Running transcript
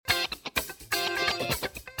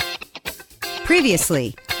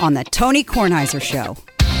Previously on the Tony Kornheiser Show.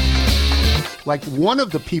 Like, one of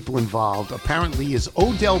the people involved apparently is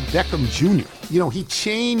Odell Beckham Jr. You know, he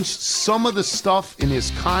changed some of the stuff in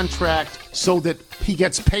his contract so that he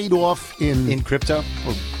gets paid off in crypto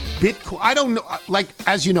or Bitcoin. I don't know. Like,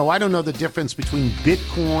 as you know, I don't know the difference between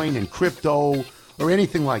Bitcoin and crypto or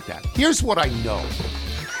anything like that. Here's what I know.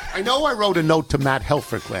 I know I wrote a note to Matt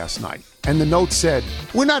Helfrich last night, and the note said,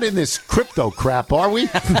 "We're not in this crypto crap, are we?"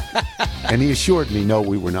 And he assured me, no,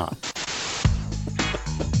 we were not.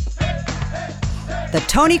 The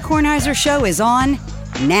Tony Kornheiser Show is on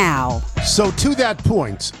now. So to that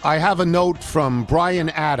point, I have a note from Brian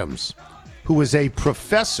Adams, who is a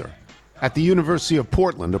professor at the University of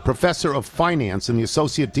Portland, a professor of finance and the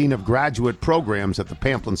associate dean of graduate programs at the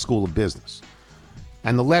Pamplin School of Business.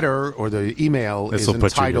 And the letter or the email is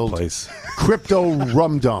entitled Crypto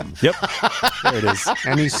Rum Dum. Yep, there it is.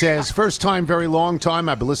 And he says, first time, very long time.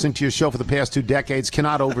 I've been listening to your show for the past 2 decades.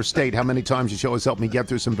 Cannot overstate how many times your show has helped me get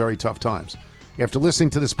through some very tough times. After listening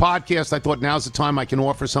to this podcast, I thought now's the time I can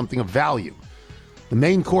offer something of value. The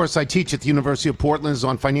main course I teach at the University of Portland is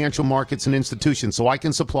on financial markets and institutions, so I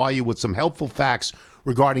can supply you with some helpful facts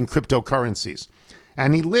regarding cryptocurrencies.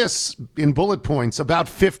 And he lists in bullet points about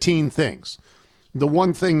 15 things. The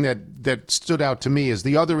one thing that stood out to me is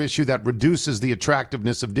the other issue that reduces the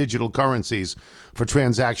attractiveness of digital currencies for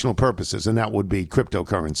transactional purposes, and that would be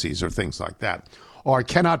cryptocurrencies or things like that. Or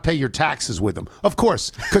cannot pay your taxes with them. Of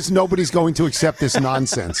course, because nobody's going to accept this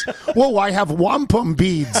nonsense. Whoa, I have wampum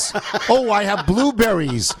beads. Oh, I have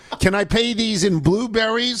blueberries. Can I pay these in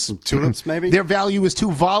blueberries? Tulips, maybe? Their value is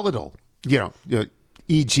too volatile,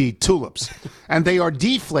 e.g. tulips. And they are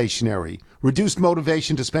deflationary. Reduced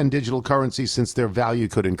motivation to spend digital currency since their value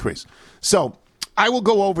could increase. So I will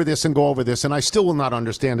go over this, and I still will not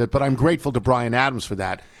understand it, but I'm grateful to Brian Adams for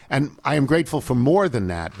that. And I am grateful for more than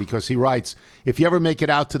that, because he writes, if you ever make it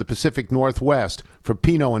out to the Pacific Northwest for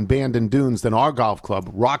Pinot and Bandon Dunes, then our golf club,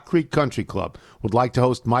 Rock Creek Country Club, would like to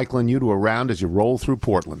host Michael and you to a round as you roll through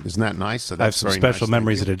Portland. Isn't that nice? So I have some special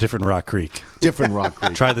memories at a different Rock Creek. Different Rock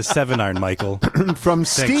Creek. Try the 7-iron, Michael. From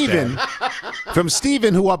Stephen,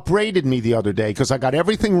 who upbraided me the other day because I got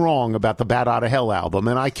everything wrong about the Bat Outta Hell album,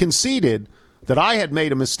 and I conceded that I had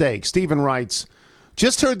made a mistake. Stephen writes,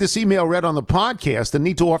 just heard this email read on the podcast and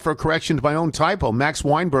need to offer a correction to my own typo. Max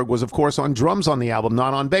Weinberg was, of course, on drums on the album,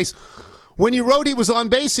 not on bass. When you wrote he was on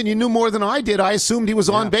bass and you knew more than I did, I assumed he was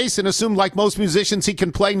on bass and assumed, like most musicians, he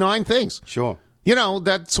can play 9 things. Sure. You know,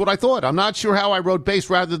 that's what I thought. I'm not sure how I wrote bass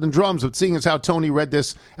rather than drums, but seeing as how Tony read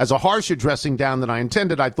this as a harsher dressing down than I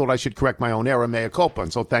intended, I thought I should correct my own error, mea culpa,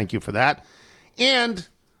 and so thank you for that. And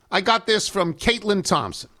I got this from Caitlin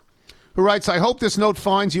Thompson, who writes, I hope this note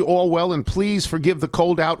finds you all well, and please forgive the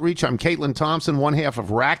cold outreach. I'm Caitlin Thompson, one half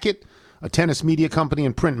of Racket, a tennis media company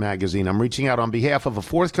and print magazine. I'm reaching out on behalf of a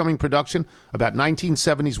forthcoming production about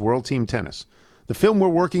 1970s World Team Tennis. The film we're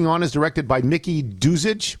working on is directed by Mickey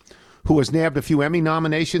Duzich, who has nabbed a few Emmy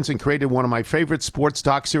nominations and created one of my favorite sports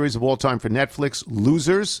doc series of all time for Netflix,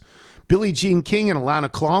 Losers. Billie Jean King and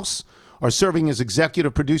Alana Klaus are serving as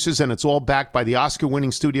executive producers, and it's all backed by the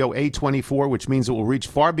Oscar-winning studio A24, which means it will reach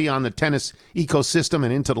far beyond the tennis ecosystem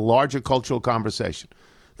and into the larger cultural conversation.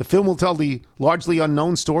 The film will tell the largely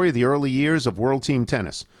unknown story of the early years of World Team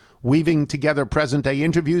Tennis. Weaving together present-day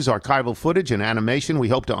interviews, archival footage, and animation, we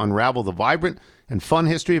hope to unravel the vibrant and fun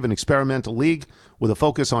history of an experimental league with a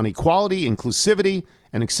focus on equality, inclusivity,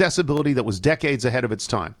 and accessibility that was decades ahead of its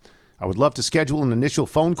time. I would love to schedule an initial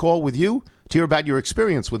phone call with you to hear about your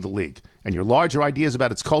experience with the league and your larger ideas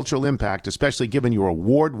about its cultural impact, especially given your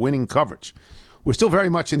award-winning coverage. We're still very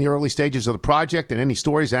much in the early stages of the project, and any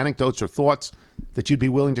stories, anecdotes, or thoughts that you'd be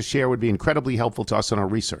willing to share would be incredibly helpful to us in our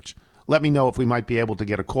research. Let me know if we might be able to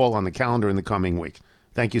get a call on the calendar in the coming week.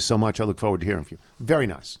 Thank you so much. I look forward to hearing from you. Very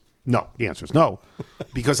nice. No, the answer is no,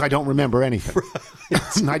 because I don't remember anything.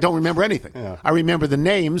 I don't remember anything. Yeah. I remember the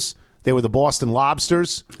names. They were the Boston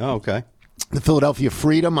Lobsters. Oh, okay. The Philadelphia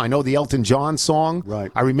Freedom. I know the Elton John song.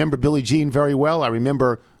 Right. I remember Billie Jean very well. I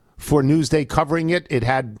remember for Newsday covering it, it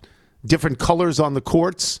had different colors on the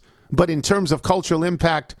courts. But in terms of cultural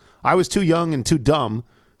impact, I was too young and too dumb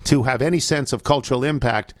to have any sense of cultural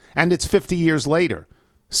impact. And it's 50 years later.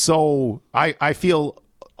 So I feel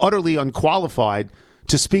utterly unqualified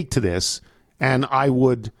to speak to this. And I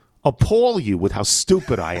would appall you with how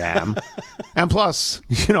stupid I am. And plus,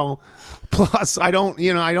 I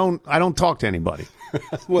don't talk to anybody.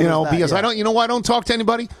 Because I don't, why I don't talk to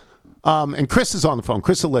anybody? And Chris is on the phone,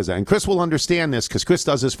 Chris Eliza, and Chris will understand this because Chris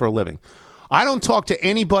does this for a living. I don't talk to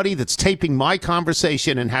anybody that's taping my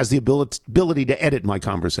conversation and has the ability to edit my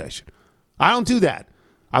conversation. I don't do that.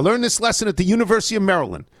 I learned this lesson at the University of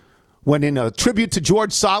Maryland, when in a tribute to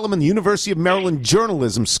George Solomon, the University of Maryland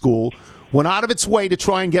Journalism School went out of its way to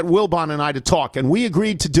try and get Wilbon and I to talk, and we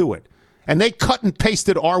agreed to do it. And they cut and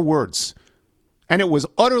pasted our words. And it was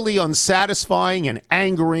utterly unsatisfying and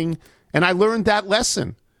angering, and I learned that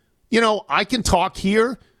lesson. I can talk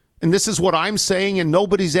here, and this is what I'm saying, and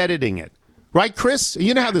nobody's editing it. Right, Chris?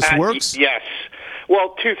 You know how this works? Yes.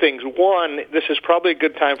 Well, two things. One, this is probably a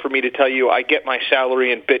good time for me to tell you I get my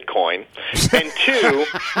salary in Bitcoin. And two,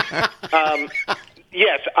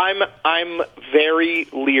 yes, I'm very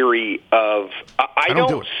leery of. I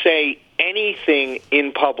don't say anything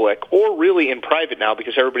in public or really in private now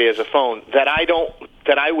because everybody has a phone that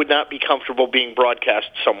I would not be comfortable being broadcast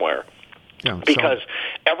somewhere. Yeah, because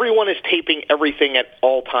everyone is taping everything at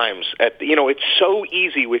all times. It's so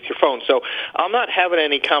easy with your phone. So I'm not having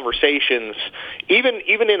any conversations, even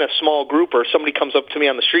in a small group, or somebody comes up to me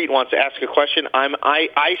on the street and wants to ask a question.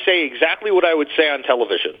 I say exactly what I would say on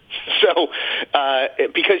television. So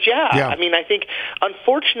because I mean, I think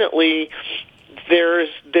unfortunately there's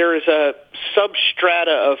a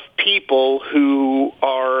substrata of people who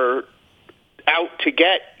are out to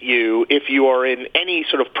get you if you are in any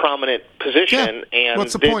sort of prominent position, and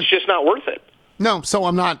what's the point? It's just not worth it. No, so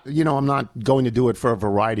I'm not going to do it for a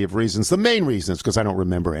variety of reasons. The main reason is because I don't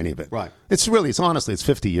remember any of it. Right. It's honestly, it's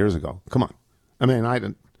 50 years ago. Come on. I mean, I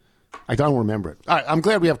don't remember it. All right, I'm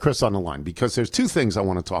glad we have Chris on the line because there's two things I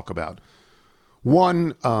want to talk about.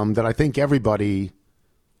 One, that I think everybody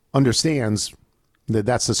understands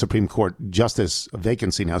that's the Supreme Court justice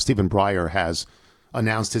vacancy now. Stephen Breyer has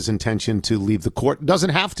announced his intention to leave the court.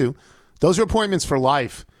 Doesn't have to. Those are appointments for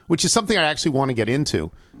life, which is something I actually want to get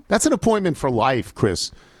into. That's an appointment for life, Chris.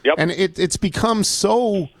 Yep. And it's become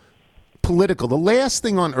so political. The last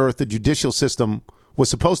thing on earth the judicial system was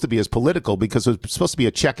supposed to be is political because it was supposed to be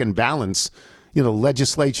a check and balance.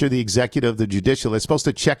 Legislature, the executive, the judicial, they're supposed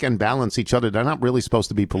to check and balance each other. They're not really supposed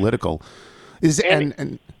to be political.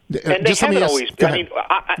 And they haven't always. I mean,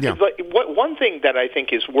 one thing that I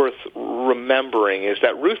think is worth remembering is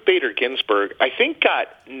that Ruth Bader Ginsburg, I think, got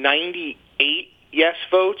 98 yes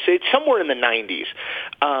votes. It's somewhere in the 90s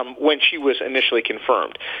when she was initially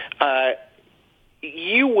confirmed.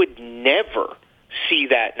 You would never see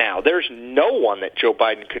that now. There's no one that Joe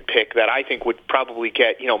Biden could pick that I think would probably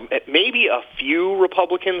get, maybe a few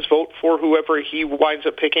Republicans vote for whoever he winds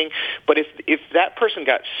up picking. But if that person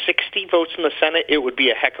got 60 votes in the Senate, it would be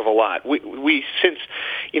a heck of a lot. We since,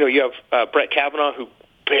 you have Brett Kavanaugh who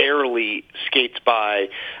barely skates by.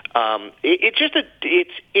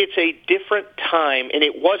 It's a different time, and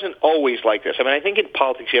it wasn't always like this. I mean, I think in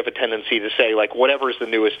politics you have a tendency to say like whatever's the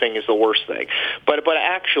newest thing is the worst thing, but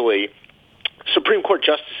actually, Supreme Court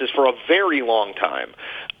justices for a very long time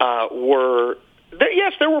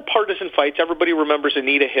there were partisan fights. Everybody remembers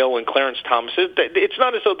Anita Hill and Clarence Thomas. It's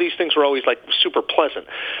not as though these things were always like super pleasant.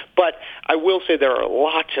 But I will say there are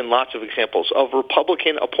lots and lots of examples of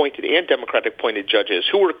Republican-appointed and Democratic-appointed judges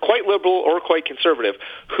who were quite liberal or quite conservative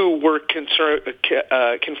who were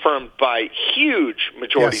confirmed by huge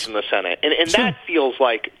majorities in the Senate. And that feels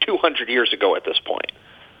like 200 years ago at this point.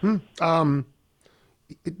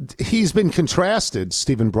 He's been contrasted,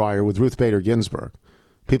 Stephen Breyer, with Ruth Bader Ginsburg.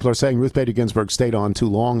 People are saying Ruth Bader Ginsburg stayed on too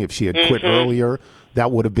long. If she had quit earlier,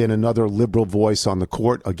 that would have been another liberal voice on the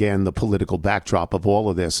court. Again, the political backdrop of all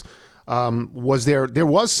of this. There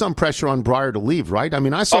was some pressure on Breyer to leave, right? I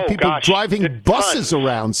mean, I saw people driving buses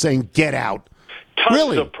around saying, get out.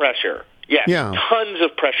 Tons of pressure. Yes, tons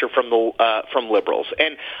of pressure from liberals.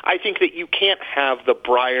 And I think that you can't have the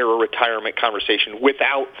Breyer retirement conversation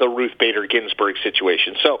without the Ruth Bader Ginsburg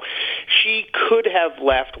situation. So she could have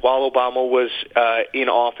left while Obama was in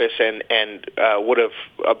office and would have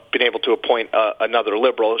been able to appoint another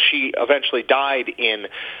liberal. She eventually died in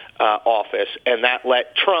office, and that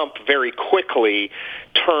let Trump very quickly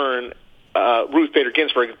turn Ruth Bader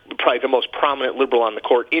Ginsburg, probably the most prominent liberal on the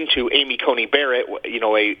court, into Amy Coney Barrett,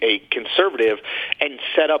 a conservative, and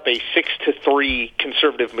set up a 6-3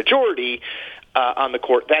 conservative majority on the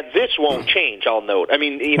court. That this won't change, I'll note. I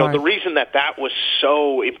mean, the reason that was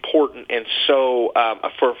so important and so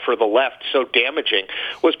for the left so damaging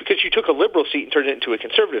was because you took a liberal seat and turned it into a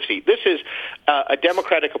conservative seat. This is a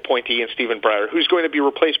Democratic appointee in Stephen Breyer who's going to be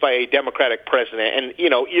replaced by a Democratic president, and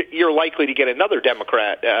you're likely to get another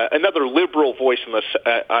Democrat, another liberal voice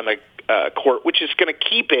on the court, which is going to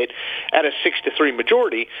keep it at a 6-3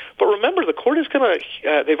 majority. But remember, the court is going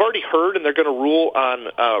to, they've already heard and they're going to rule on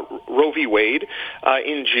Roe v. Wade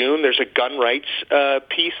in June. There's a gun rights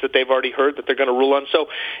piece that they've already heard that they're going to rule on. So,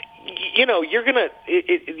 you're going to,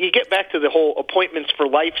 you get back to the whole appointments for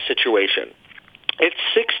life situation. It's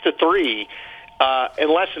 6-3.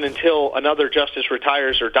 unless and until another justice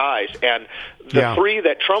retires or dies. And the three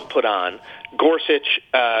that Trump put on, Gorsuch,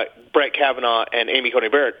 Brett Kavanaugh, and Amy Coney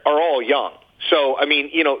Barrett, are all young. So, I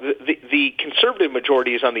mean, the conservative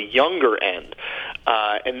majority is on the younger end.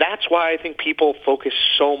 And that's why I think people focus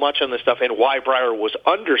so much on this stuff and why Breyer was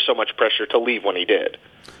under so much pressure to leave when he did.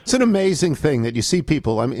 It's an amazing thing that you see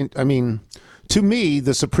people. I mean, to me,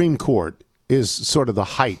 the Supreme Court is sort of the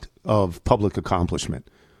height of public accomplishment.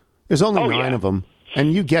 There's only 9 of them,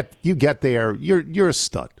 and you get there. You're a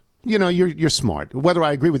stud. You're smart. Whether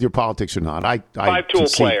I agree with your politics or not, I five-tool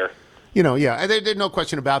player. There's no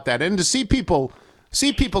question about that. And to see people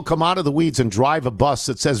come out of the weeds and drive a bus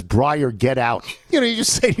that says Breyer, get out. You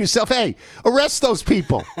just say to yourself, hey, arrest those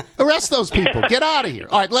people. Arrest those people. Get out of here.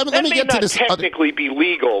 All right, let me get to this. That may not technically be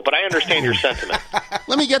legal, but I understand your sentiment.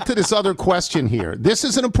 Let me get to this other question here. This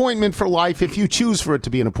is an appointment for life if you choose for it to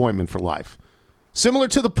be an appointment for life. Similar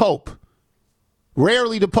to the Pope.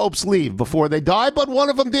 Rarely do popes leave before they die, but one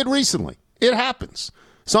of them did recently. It happens.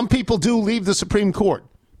 Some people do leave the Supreme Court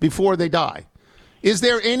before they die. Is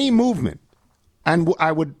there any movement, and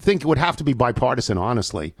I would think it would have to be bipartisan,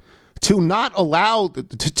 honestly, to not allow,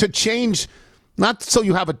 to change, not so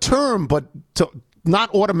you have a term, but to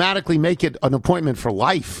not automatically make it an appointment for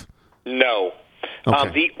life? No.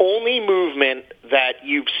 Okay. The only movement that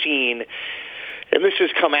you've seen, and this has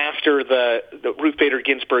come after the Ruth Bader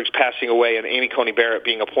Ginsburg's passing away and Amy Coney Barrett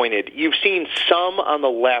being appointed, you've seen some on the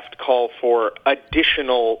left call for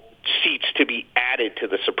additional seats to be added to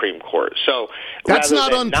the Supreme Court. So that's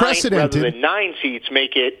not unprecedented. Rather than 9 seats,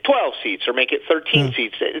 make it 12 seats or make it 13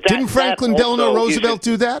 seats. Didn't Franklin Delano Roosevelt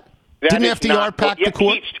do that? Didn't FDR pack the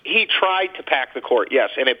court? He tried to pack the court,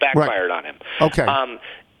 yes, and it backfired on him. Okay.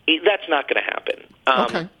 That's not going to happen.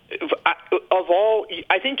 Okay.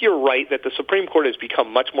 I think you're right that the Supreme Court has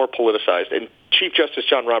become much more politicized, and Chief Justice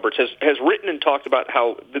John Roberts has written and talked about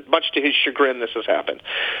how, much to his chagrin, this has happened.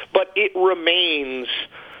 But it remains,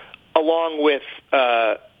 along with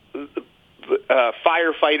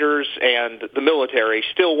firefighters and the military,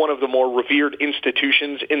 still one of the more revered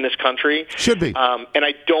institutions in this country. Should be. And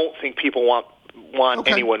I don't think people want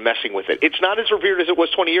anyone messing with it. It's not as revered as it was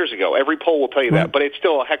 20 years ago. Every poll will tell you that, but it's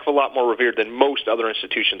still a heck of a lot more revered than most other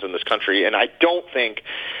institutions in this country. And I don't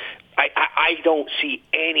see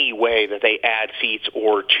any way that they add seats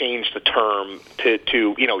or change the term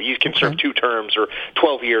to you can serve 2 terms or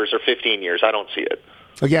 12 years or 15 years. I don't see it.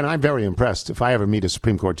 Again, I'm very impressed if I ever meet a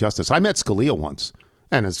Supreme Court justice. I met Scalia once,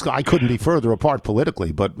 and I couldn't be further apart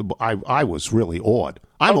politically, but I was really awed.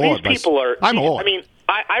 I'm awed. These people are. I'm awed. I mean,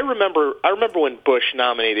 I remember when Bush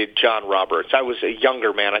nominated John Roberts. I was a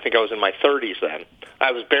younger man. I think I was in my 30s then.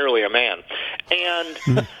 I was barely a man.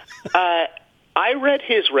 And I read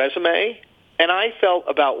his resume, and I felt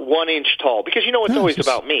about 1 inch tall, because it's always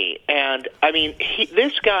about me. And, I mean,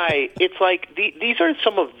 this guy, it's like these are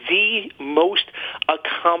some of the most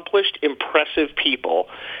accomplished, impressive people.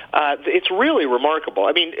 It's really remarkable.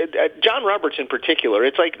 I mean, John Roberts in particular,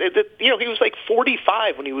 it's like, he was like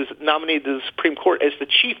 45 when he was nominated to the Supreme Court as the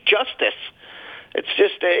Chief Justice. It's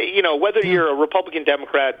just, whether you're a Republican,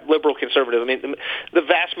 Democrat, liberal, conservative, I mean, the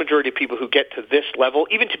vast majority of people who get to this level,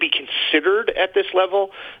 even to be considered at this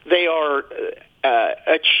level, they are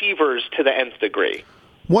achievers to the nth degree.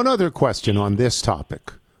 One other question on this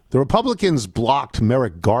topic. The Republicans blocked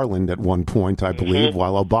Merrick Garland at one point, I believe,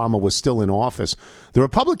 while Obama was still in office. The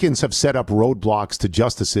Republicans have set up roadblocks to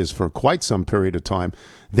justices for quite some period of time.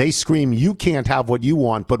 They scream, you can't have what you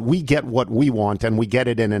want, but we get what we want, and we get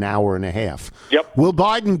it in an hour and a half. Yep. Will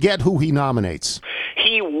Biden get who he nominates?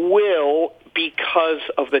 He will, because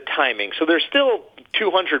of the timing. So there's still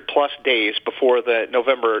 200-plus days before the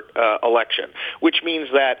November election, which means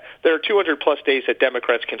that there are 200-plus days that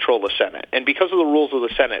Democrats control the Senate. And because of the rules of the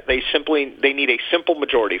Senate, they need a simple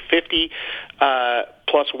majority, 50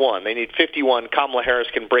 plus 1. They need 51. Kamala Harris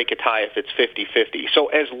can break a tie if it's 50-50. So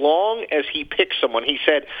as long as he picks someone, he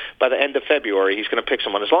said by the end of February he's going to pick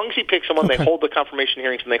someone. As long as he picks someone, they hold the confirmation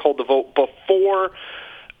hearings and they hold the vote before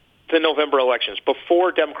the November elections,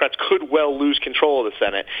 before Democrats could well lose control of the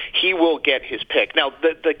Senate, he will get his pick. Now,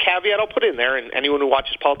 the caveat I'll put in there, and anyone who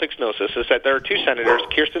watches politics knows this, is that there are 2 senators,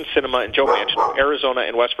 Kyrsten Sinema and Joe Manchin, Arizona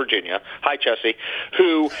and West Virginia, hi Chessie,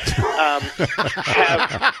 who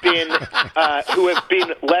have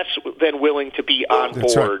been less than willing to be on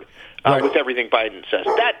board with everything Biden says.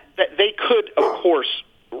 That they could, of course,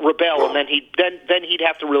 rebel, and then he'd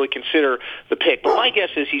have to really consider the pick. But my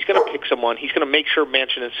guess is he's going to pick someone. He's going to make sure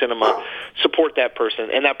Manchin and Sinema support that person,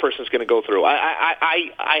 and that person's going to go through.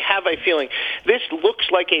 I have a feeling this looks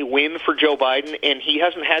like a win for Joe Biden, and he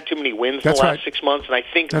hasn't had too many wins in the last 6 months, and I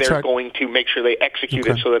think they're going to make sure they execute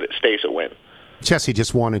it so that it stays a win. Chessie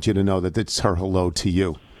just wanted you to know that it's her hello to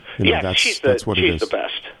you. That's what it is. She's the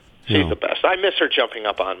best. She's the best. I miss her jumping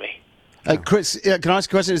up on me. Chris, can I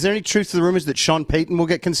ask a question? Is there any truth to the rumors that Sean Payton will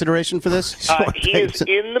get consideration for this? He is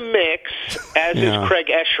in the mix, as is Craig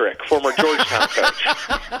Esherick, former Georgetown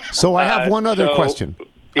coach. So I have one other question.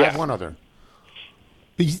 Yeah. I have one other.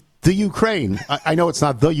 The Ukraine. I know it's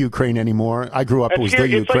not the Ukraine anymore. I grew up, it was the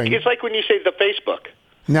Ukraine. It's like when you say the Facebook.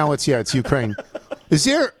 Now it's Ukraine. Is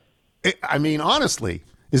there, I mean, honestly,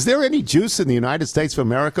 is there any juice in the United States of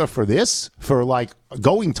America for this? For, like,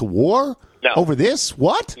 going to war? No. Over this?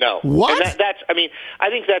 What? No. What? And I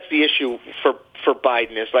think that's the issue for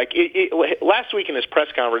Biden is like last week in his press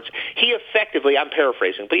conference, he effectively, I'm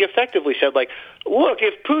paraphrasing, but he effectively said like, look,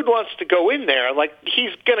 if Putin wants to go in there, like he's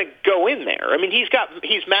going to go in there. I mean, he's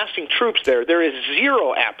massing troops there. There is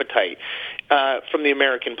zero appetite from the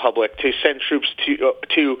American public to send troops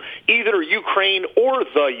to either Ukraine or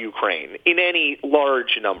the Ukraine in any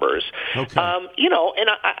large numbers. Okay. And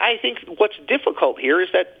I think what's difficult here is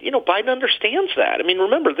that Biden understands that. I mean,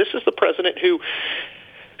 remember, this is the president who,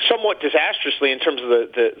 somewhat disastrously in terms of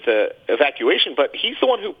the evacuation, but he's the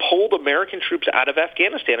one who pulled American troops out of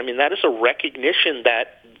Afghanistan. I mean, that is a recognition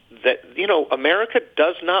that America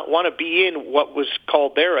does not want to be in what was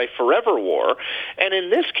called there a forever war. And in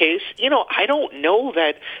this case, I don't know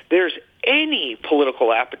that there's any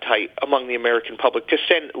political appetite among the American public to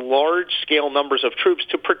send large-scale numbers of troops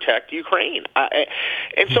to protect Ukraine.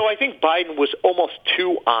 And so I think Biden was almost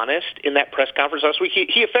too honest in that press conference last week.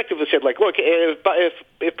 He effectively said, like, look,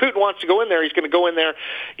 if Putin wants to go in there, he's going to go in there.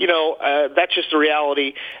 That's just the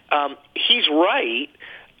reality. He's right.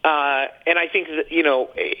 And I think that,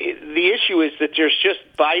 the issue is that there's just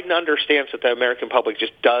Biden understands that the American public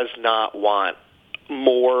just does not want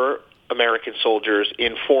more American soldiers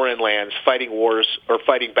in foreign lands fighting wars or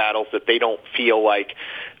fighting battles that they don't feel like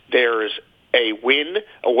there's a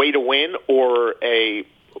way to win, or a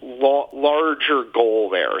larger goal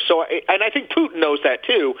there. So, and I think Putin knows that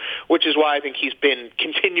too, which is why I think he's been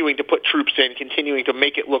continuing to put troops in, continuing to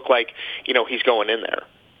make it look like, he's going in there.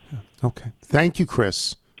 Okay. Thank you,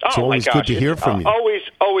 Chris. It's oh always my gosh. good to hear from you.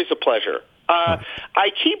 Always a pleasure. I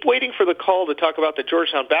keep waiting for the call to talk about the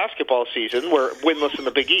Georgetown basketball season. We're winless in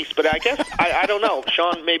the Big East, but I guess I don't know.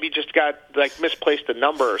 Sean maybe just got misplaced a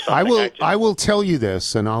number or something. I will tell you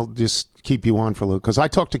this, and I'll just keep you on for a little, because I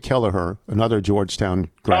talk to Kelleher, another Georgetown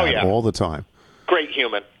grad, all the time. Great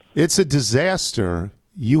human. It's a disaster.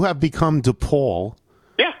 You have become DePaul.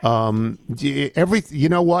 Yeah. You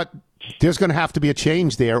know what? There's going to have to be a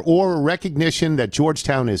change there, or a recognition that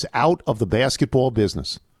Georgetown is out of the basketball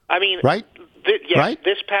business. I mean, right? Right?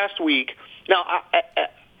 This past week. Now,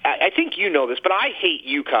 I think you know this, but I hate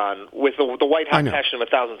UConn with the white hot passion of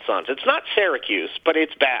 1,000 suns. It's not Syracuse, but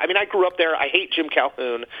it's bad. I mean, I grew up there. I hate Jim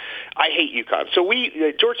Calhoun. I hate UConn. So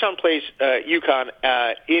Georgetown plays UConn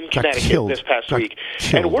in Connecticut this past week,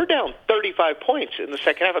 and we're down 35 points in the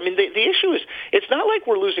second half. I mean, the issue is it's not like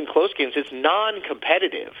we're losing close games. It's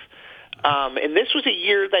non-competitive. And this was a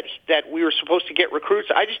year that we were supposed to get recruits.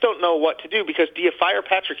 I just don't know what to do, because do you fire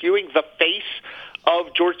Patrick Ewing, the face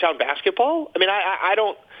of Georgetown basketball? I mean, I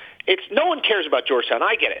don't. No one cares about Georgetown.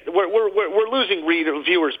 I get it. We're losing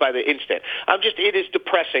viewers by the instant. It is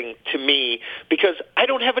depressing to me, because I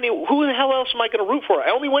don't have any. Who the hell else am I going to root for?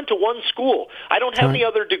 I only went to one school. I don't have any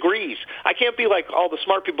other degrees. I can't be like all the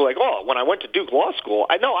smart people, like, oh, when I went to Duke Law School.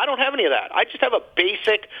 I don't have any of that. I just have a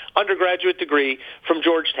basic undergraduate degree from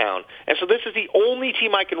Georgetown, and so this is the only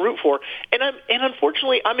team I can root for. And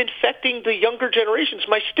unfortunately, I'm infecting the younger generations.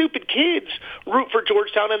 My stupid kids root for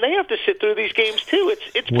Georgetown, and they have to sit through these games too.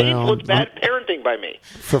 It's painful. It's bad parenting by me.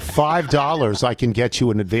 For $5, I can get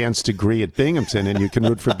you an advanced degree at Binghamton, and you can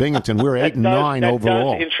root for Binghamton. We're 8-9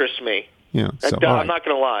 overall. That does interest me. Yeah, I'm not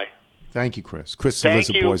going to lie. Thank you, Chris. Chris and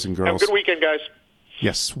Elizabeth, boys and girls. Have a good weekend, guys.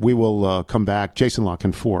 Yes, we will come back. Jason Locke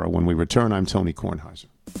and Fora. When we return, I'm Tony Kornheiser.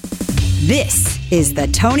 This is the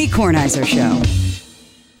Tony Kornheiser Show.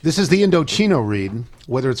 This is the Indochino read.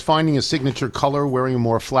 Whether it's finding a signature color, wearing a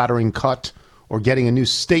more flattering cut, or getting a new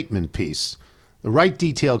statement piece, the right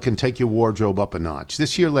detail can take your wardrobe up a notch.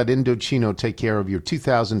 This year, let Indochino take care of your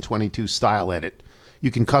 2022 style edit. You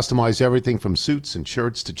can customize everything from suits and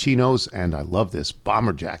shirts to chinos, and I love this,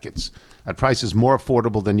 bomber jackets. At prices more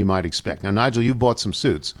affordable than you might expect. Now, Nigel, you bought some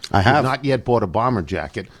suits. I have. You've not yet bought a bomber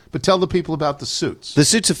jacket, but tell the people about the suits. The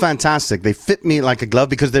suits are fantastic. They fit me like a glove,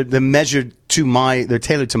 because they're measured they're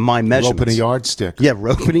tailored to my measurements. Rope and a yardstick. Yeah,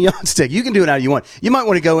 rope and a yardstick. You can do it how you want. You might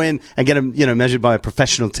want to go in and get them, measured by a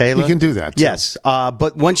professional tailor. You can do that, too. Yes.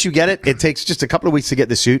 But once you get it, it takes just a couple of weeks to get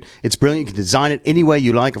the suit. It's brilliant. You can design it any way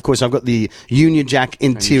you like. Of course, I've got the Union Jack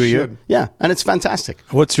interior. And yeah, and it's fantastic.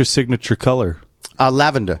 What's your signature color?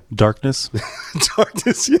 Lavender. Darkness.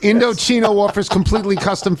 Darkness, yes. Indochino offers completely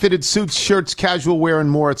custom-fitted suits, shirts, casual wear,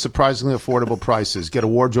 and more at surprisingly affordable prices. Get a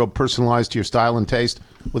wardrobe personalized to your style and taste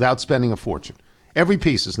without spending a fortune. Every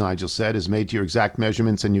piece, as Nigel said, is made to your exact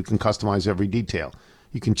measurements, and you can customize every detail.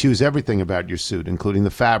 You can choose everything about your suit, including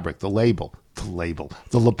the fabric, the lapel.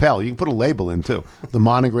 You can put a label in, too. The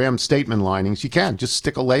monogram statement linings. You can. Just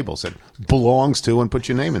stick a label, said belongs to, and put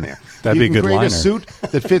your name in there. That'd be a good create liner. a suit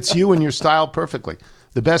that fits you and your style perfectly.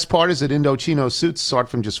 The best part is that Indochino suits start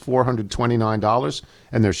from just $429,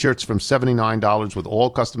 and their shirts from $79 with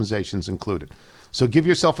all customizations included. So give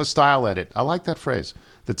yourself a style edit. I like that phrase.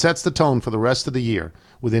 That sets the tone for the rest of the year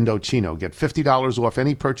with Indochino. Get $50 off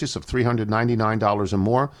any purchase of $399 or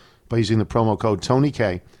more by using the promo code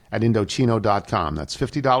TonyK at Indochino.com. That's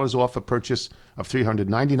 $50 off a purchase of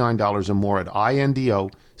 $399 or more at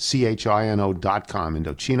INDOCHINO.com.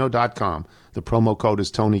 Indochino.com. The promo code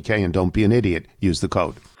is TonyK, and don't be an idiot. Use the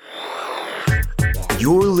code.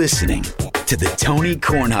 You're listening to the Tony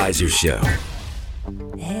Kornheiser Show.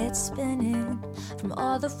 Head spinning from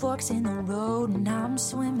all the forks in the road, and I'm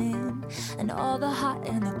swimming, and all the hot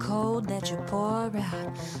and the cold that you pour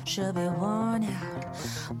out should be worn out.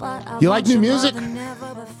 But I You like new music?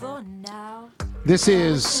 never before now. This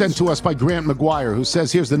is sent to us by Grant McGuire, who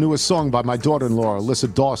says, here's the newest song by my daughter-in-law,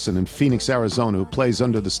 Alyssa Dawson, in Phoenix, Arizona, who plays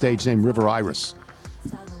under the stage name River Iris.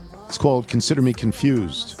 It's called Consider Me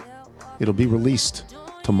Confused. It'll be released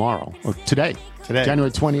tomorrow, or today.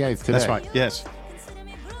 January 28th, today. That's right, yes.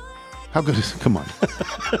 How good is, come on.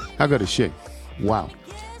 How good is she? Wow.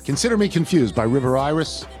 Consider Me Confused by River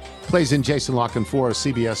Iris. Plays in Jason Lockenfor,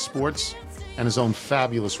 CBS Sports, and his own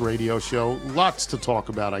fabulous radio show. Lots to talk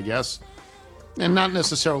about, I guess. And not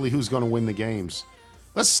necessarily who's going to win the games.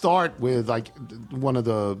 Let's start with one of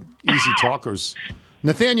the easy talkers.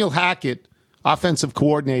 Nathaniel Hackett, offensive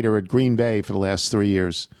coordinator at Green Bay for the last 3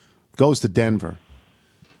 years, goes to Denver.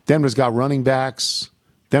 Denver's got running backs.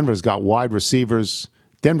 Denver's got wide receivers.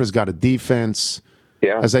 Denver's got a defense.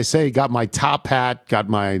 Yeah. As I say, got my top hat, got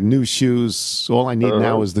my new shoes. All I need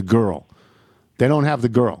now is the girl. They don't have the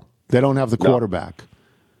girl. They don't have the quarterback.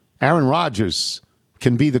 Aaron Rodgers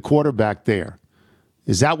can be the quarterback there.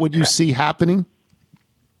 Is that what you see happening?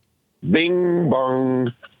 Bing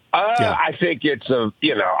bong. Yeah. I think it's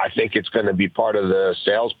I think it's going to be part of the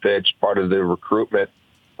sales pitch, part of the recruitment.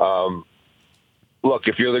 Look,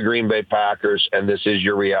 if you're the Green Bay Packers and this is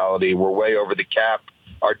your reality, we're way over the cap.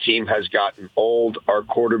 Our team has gotten old. Our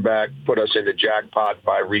quarterback put us in the jackpot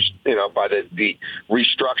by the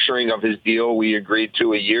restructuring of his deal we agreed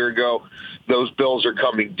to a year ago. Those bills are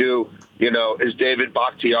coming due. Is David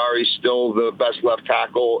Bakhtiari still the best left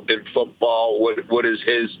tackle in football? What is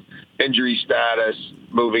his injury status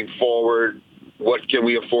moving forward? What can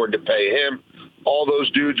we afford to pay him? All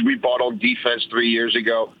those dudes we bought on defense 3 years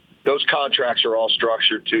ago, those contracts are all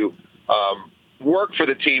structured to work for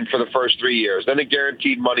the team for the first 3 years. Then the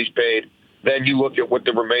guaranteed money's paid. Then you look at what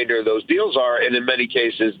the remainder of those deals are, and in many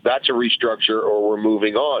cases, that's a restructure or we're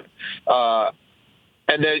moving on.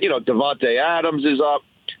 And then, Devontae Adams is up.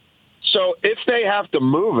 So if they have to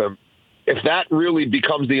move him, if that really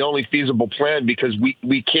becomes the only feasible plan, because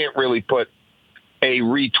we can't really put a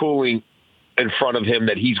retooling in front of him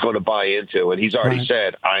that he's going to buy into, and he's already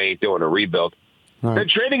said, I ain't doing a rebuild. Right. Then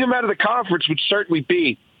trading him out of the conference would certainly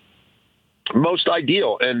be most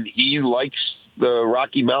ideal, and he likes the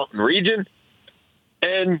Rocky Mountain region.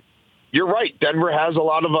 And you're right, Denver has a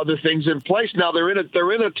lot of other things in place. Now they're in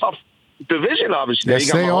a tough division, obviously. Yes,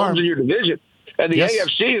 you got they Mahomes are. in your division, and the Yes.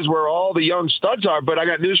 AFC is where all the young studs are. But I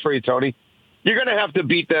got news for you, Tony. You're going to have to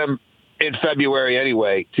beat them in February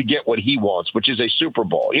anyway to get what he wants, which is a Super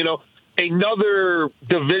Bowl. Another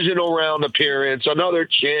divisional round appearance, another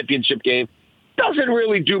championship game doesn't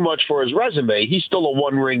really do much for his resume. He's still a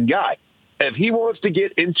one-ring guy. If he wants to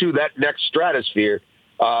get into that next stratosphere,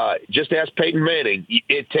 just ask Peyton Manning.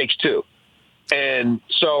 It takes two. And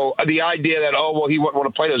so the idea that, he wouldn't want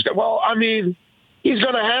to play those guys. Well, I mean, he's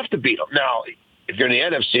going to have to beat them. Now, if you're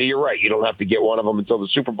in the NFC, you're right. You don't have to get one of them until the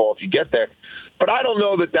Super Bowl if you get there. But I don't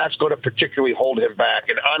know that that's going to particularly hold him back.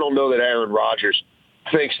 And I don't know that Aaron Rodgers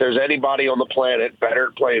thinks there's anybody on the planet better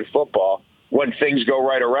at playing football when things go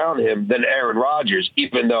right around him than Aaron Rodgers,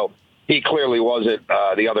 even though he clearly wasn't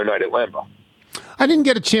the other night at Lambeau. I didn't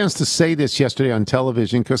get a chance to say this yesterday on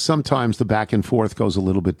television because sometimes the back and forth goes a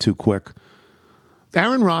little bit too quick.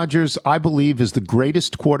 Aaron Rodgers, I believe, is the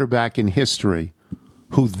greatest quarterback in history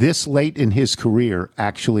who this late in his career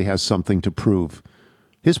actually has something to prove.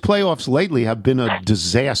 His playoffs lately have been a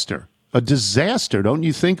disaster. A disaster, don't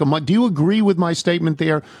you think? Do you agree with my statement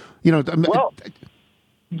there?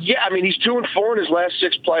 Yeah, I mean, he's 2-4 in his last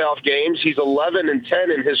 6 playoff games. He's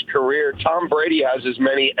 11-10 in his career. Tom Brady has as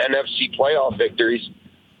many NFC playoff victories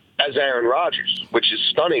as Aaron Rodgers, which is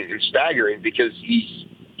stunning and staggering because he's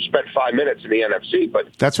spent 5 minutes in the NFC.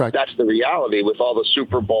 But that's right. That's the reality with all the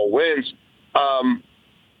Super Bowl wins.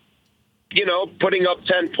 Putting up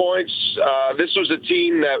 10 points. This was a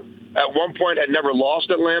team that at one point had never lost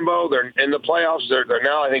at Lambeau. They're in the playoffs. They're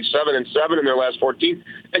now, I think, 7-7 in their last 14.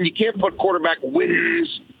 And you can't put quarterback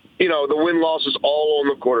wins, the win-loss is all on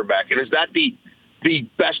the quarterback. And is that the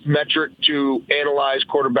best metric to analyze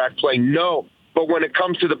quarterback play? No. But when it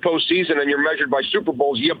comes to the postseason and you're measured by Super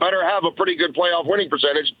Bowls, you better have a pretty good playoff winning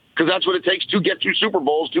percentage because that's what it takes to get to Super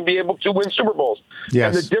Bowls, to be able to win Super Bowls.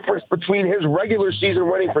 Yes. And the difference between his regular season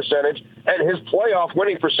winning percentage and his playoff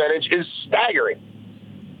winning percentage is staggering.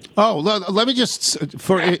 Oh, let me just,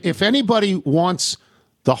 if anybody wants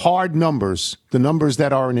the hard numbers, the numbers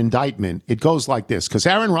that are an indictment, it goes like this. Because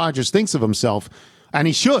Aaron Rodgers thinks of himself, and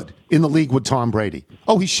he should, in the league with Tom Brady.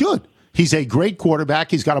 Oh, he should. He's a great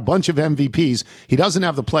quarterback. He's got a bunch of MVPs. He doesn't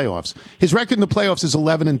have the playoffs. His record in the playoffs is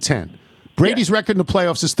 11-10. Brady's record in the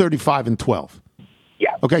playoffs is 35-12.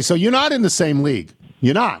 Yeah. Okay, so you're not in the same league.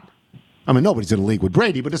 You're not. I mean, nobody's in a league with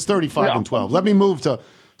Brady, but it's 35-12. Let me move to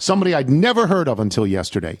somebody I'd never heard of until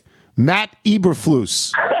yesterday. Matt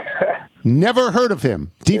Eberflus. Never heard of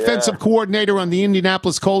him. Defensive coordinator on the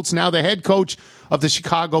Indianapolis Colts, now the head coach of the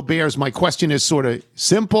Chicago Bears. My question is sort of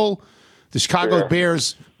simple. The Chicago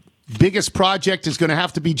Bears' biggest project is going to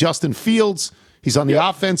have to be Justin Fields. He's on the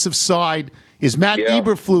offensive side. Is Matt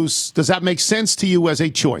Eberflus, does that make sense to you as a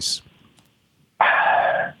choice?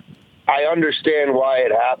 I understand why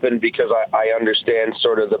it happened because I understand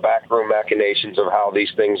sort of the backroom machinations of how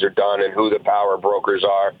these things are done and who the power brokers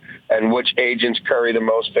are and which agents curry the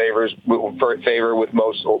most favor with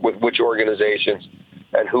which organizations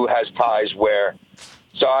and who has ties where.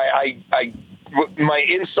 So I my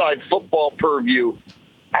inside football purview,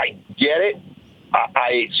 I get it.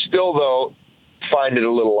 I still, though, find it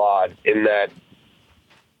a little odd in that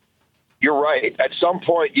you're right. At some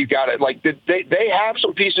point, you got it. Like they have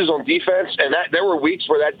some pieces on defense, and that there were weeks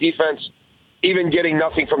where that defense, even getting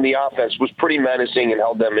nothing from the offense, was pretty menacing and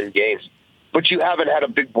held them in games. But you haven't had a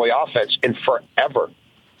big boy offense in forever.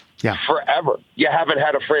 Yeah, forever. You haven't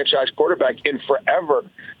had a franchise quarterback in forever.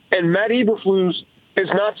 And Matt Eberflus is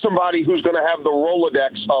not somebody who's going to have the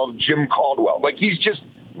Rolodex of Jim Caldwell. Like, he's just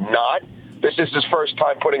not. This is his first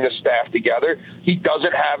time putting a staff together. He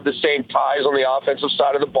doesn't have the same ties on the offensive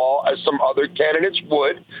side of the ball as some other candidates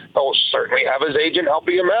would. He'll certainly have his agent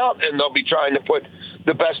helping him out, and they'll be trying to put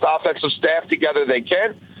the best offensive staff together they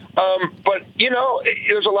can. But,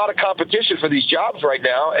 there's a lot of competition for these jobs right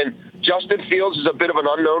now, and Justin Fields is a bit of an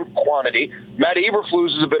unknown quantity. Matt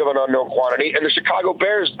Eberflus is a bit of an unknown quantity, and the Chicago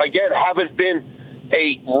Bears, again, haven't been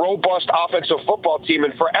a robust offensive football team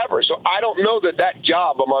in forever. So I don't know that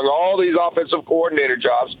job among all these offensive coordinator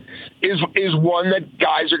jobs is one that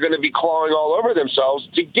guys are going to be clawing all over themselves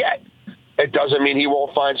to get. It doesn't mean he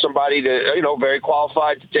won't find somebody very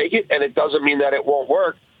qualified to take it, and it doesn't mean that it won't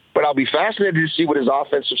work. But I'll be fascinated to see what his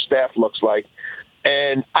offensive staff looks like.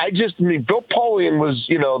 And Bill Polian was,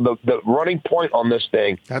 the running point on this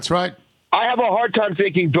thing. That's right. I have a hard time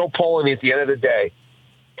thinking Bill Polian at the end of the day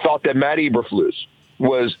thought that Matt Eberflus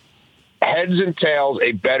was heads and tails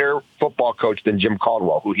a better football coach than Jim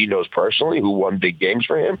Caldwell, who he knows personally, who won big games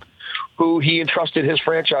for him, who he entrusted his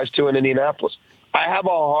franchise to in Indianapolis. I have a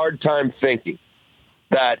hard time thinking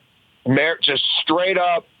that just straight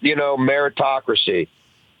up, meritocracy,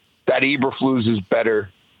 that Eberflus is better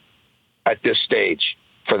at this stage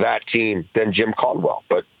for that team than Jim Caldwell.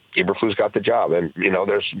 But Eberflus got the job. And,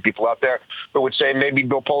 there's some people out there who would say maybe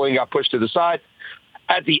Bill Polian got pushed to the side.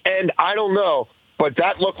 At the end, I don't know. But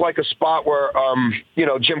that looked like a spot where,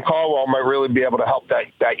 Jim Caldwell might really be able to help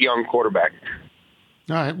that young quarterback.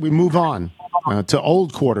 All right, we move on to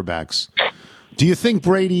old quarterbacks. Do you think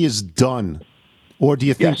Brady is done? Or do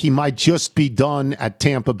you think he might just be done at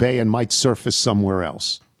Tampa Bay and might surface somewhere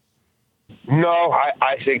else? No,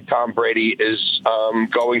 I think Tom Brady is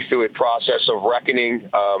going through a process of reckoning.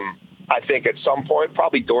 I think at some point,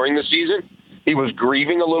 probably during the season, he was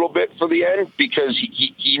grieving a little bit for the end because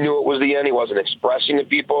he knew it was the end. He wasn't expressing to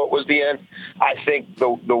people it was the end. I think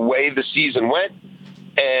the way the season went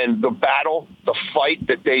and the battle, the fight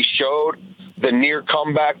that they showed, the near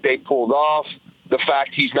comeback they pulled off, the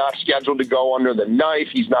fact he's not scheduled to go under the knife,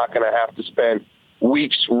 he's not going to have to spend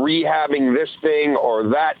weeks rehabbing this thing or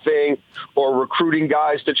that thing or recruiting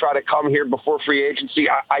guys to try to come here before free agency.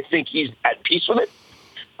 I think he's at peace with it.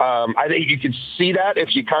 I think you could see that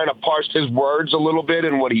if you kind of parsed his words a little bit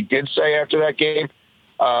and what he did say after that game.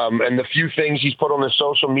 and the few things he's put on his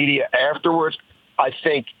social media afterwards, I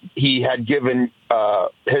think he had given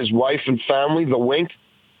his wife and family the wink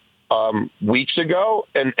weeks ago.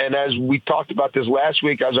 And as we talked about this last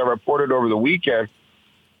week, as I reported over the weekend,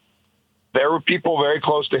 there were people very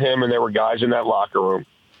close to him, and there were guys in that locker room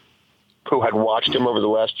who had watched him over the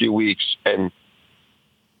last few weeks, and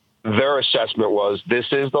their assessment was this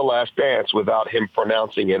is the last dance without him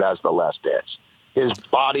pronouncing it as the last dance. His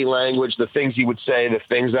body language, the things he would say, the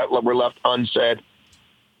things that were left unsaid.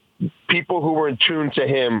 People who were in tune to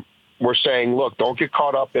him were saying, look, don't get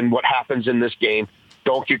caught up in what happens in this game.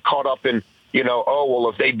 Don't get caught up in,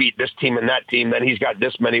 if they beat this team and that team, then he's got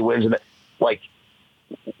this many wins. And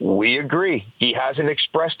we agree. He hasn't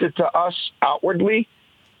expressed it to us outwardly,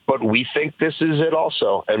 but we think this is it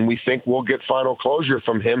also. And we think we'll get final closure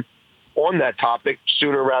from him on that topic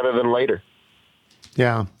sooner rather than later.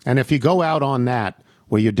 Yeah, and if you go out on that,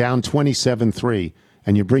 where you're down 27-3,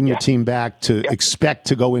 and you bring your team back to expect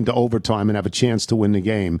to go into overtime and have a chance to win the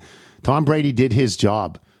game, Tom Brady did his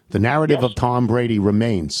job. The narrative of Tom Brady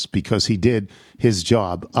remains because he did his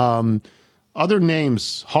job. Other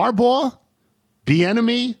names, Harbaugh,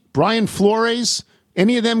 Bieniemy, Brian Flores,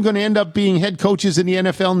 any of them going to end up being head coaches in the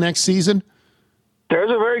NFL next season? There's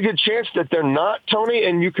a very good chance that they're not, Tony,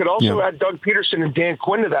 and you could also add Doug Peterson and Dan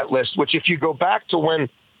Quinn to that list, which if you go back to when,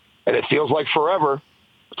 and it feels like forever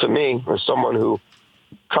to me, as someone who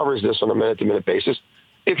covers this on a minute-to-minute basis,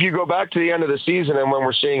 if you go back to the end of the season and when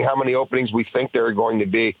we're seeing how many openings we think there are going to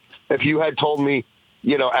be, if you had told me,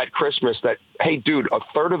 at Christmas that, hey, dude, a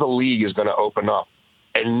third of the league is going to open up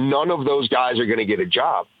and none of those guys are going to get a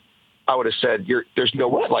job, I would have said, there's no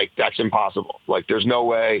way, that's impossible. There's no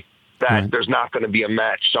way that there's not going to be a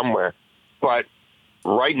match somewhere. But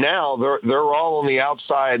right now, they're all on the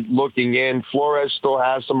outside looking in. Flores still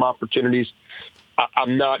has some opportunities.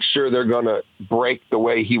 I'm not sure they're going to break the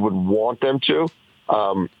way he would want them to.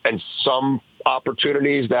 And some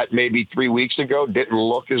opportunities that maybe 3 weeks ago didn't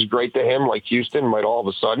look as great to him, like Houston, might all of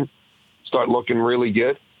a sudden start looking really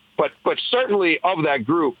good. But certainly of that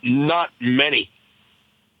group, not many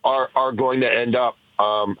are going to end up,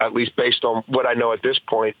 at least based on what I know at this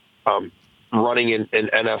point, running an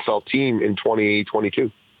NFL team in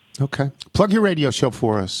 2022. Okay. Plug your radio show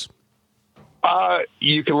for us.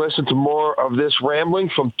 You can listen to more of this rambling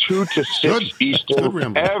from 2 to 6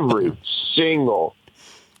 Eastern every single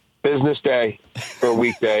business day or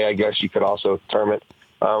weekday, I guess you could also term it.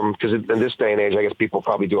 Because in this day and age, I guess people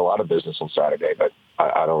probably do a lot of business on Saturday, but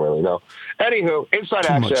I don't really know. Anywho, Inside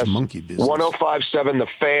Access, 105.7 The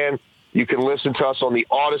Fan. You can listen to us on the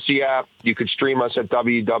Odyssey app. You can stream us at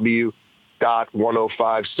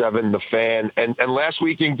www.1057thefan. And last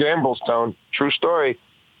week in Gamblestown, true story,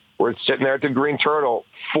 we're sitting there at the Green Turtle.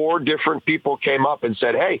 4 different people came up and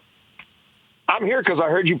said, hey, I'm here because I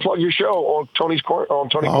heard you plug your show on Tony.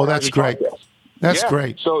 Oh, that's great. Podcast. That's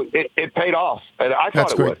great. So it paid off, and I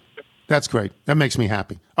thought it would. That's great. That makes me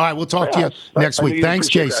happy. All right, we'll talk to you next week. Thanks,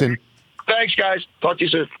 Jason. Thanks, guys. Talk to you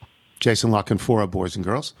soon. Jason Lockenfora, boys and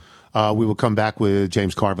girls. We will come back with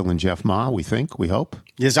James Carville and Jeff Ma, we hope.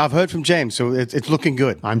 Yes, I've heard from James, so it's looking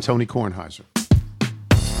good. I'm Tony Kornheiser.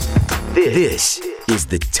 This is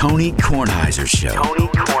the Tony Kornheiser Show. Tony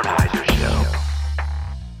Kornheiser Show.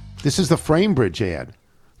 This is the FrameBridge ad.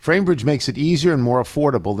 FrameBridge makes it easier and more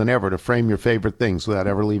affordable than ever to frame your favorite things without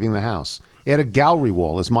ever leaving the house. Add a gallery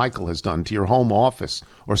wall, as Michael has done, to your home office,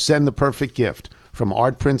 or send the perfect gift. From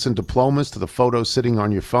art prints and diplomas to the photos sitting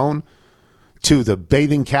on your phone to the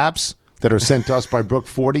bathing caps that are sent to us by Brook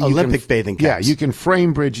 40. Olympic bathing caps. Yeah, you can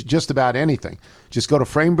FrameBridge just about anything. Just go to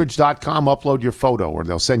framebridge.com, upload your photo, or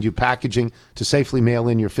they'll send you packaging to safely mail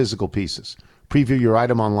in your physical pieces. Preview your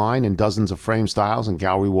item online in dozens of frame styles and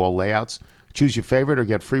gallery wall layouts. Choose your favorite or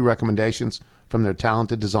get free recommendations from their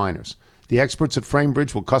talented designers. The experts at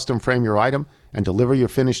FrameBridge will custom frame your item and deliver your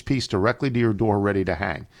finished piece directly to your door ready to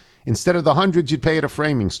hang. Instead of the hundreds you'd pay at a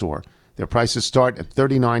framing store, their prices start at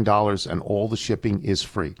 $39 and all the shipping is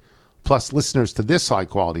free. Plus, listeners to this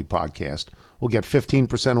high-quality podcast will get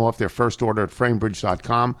 15% off their first order at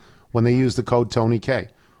framebridge.com when they use the code TonyK.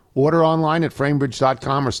 Order online at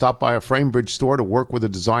framebridge.com or stop by a FrameBridge store to work with a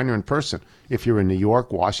designer in person if you're in New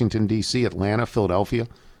York, Washington, D.C., Atlanta, Philadelphia,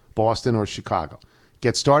 Boston, or Chicago.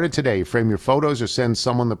 Get started today. Frame your photos or send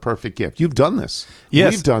someone the perfect gift. You've done this.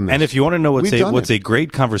 Yes. We've done this. And if you want to know what's a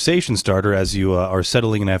great conversation starter as you are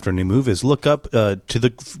settling in after a new move is look up to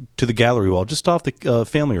the gallery wall just off the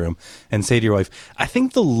family room and say to your wife, I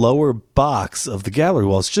think the lower box of the gallery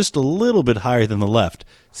wall is just a little bit higher than the left.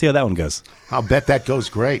 See how that one goes. I'll bet that goes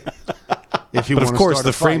great. If you But want of to course, start the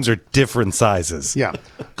a fight. frames are different sizes. Yeah.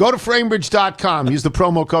 Go to framebridge.com. Use the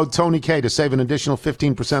promo code TonyK to save an additional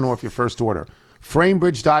 15% off your first order.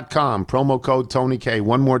 Framebridge.com, promo code TonyK.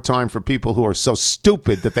 One more time for people who are so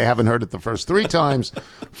stupid that they haven't heard it the first 3 times.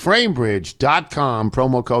 Framebridge.com,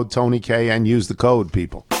 promo code TonyK, and use the code,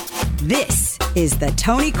 people. This is the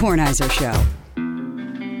Tony Kornheiser Show.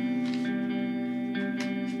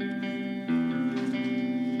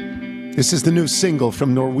 This is the new single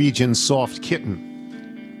from Norwegian Soft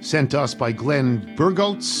Kitten, sent to us by Glenn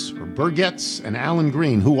Burgetts and Alan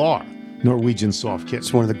Green, who are Norwegian Soft Kitten.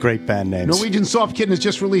 It's one of the great band names. Norwegian Soft Kitten has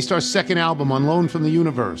just released our second album, On Loan from the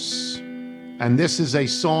Universe. And this is a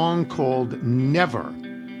song called Never.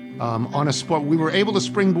 On a spot, we were able to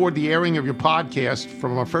springboard the airing of your podcast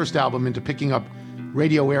from our first album into picking up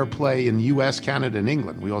radio airplay in the U.S., Canada, and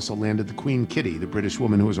England. We also landed the Queen Kitty, the British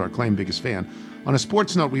woman who is our claimed biggest fan. On a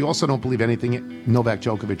sports note, we also don't believe anything Novak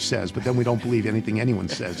Djokovic says, but then we don't believe anything anyone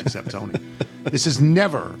says except Tony. This is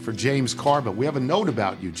Never for James Carville. We have a note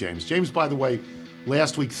about you, James. James, by the way,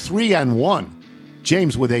 last week, 3-1.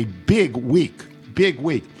 James with a big week. Big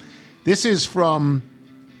week. This is from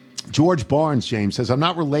George Barnes, James. Says, I'm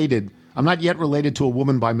not yet related to a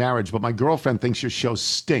woman by marriage, but my girlfriend thinks your show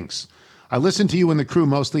stinks. I listen to you and the crew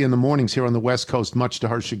mostly in the mornings here on the West Coast, much to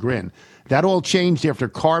her chagrin. That all changed after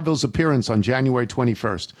Carville's appearance on January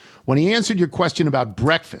 21st. When he answered your question about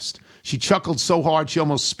breakfast, she chuckled so hard she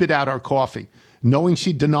almost spit out our coffee. Knowing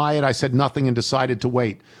she'd deny it, I said nothing and decided to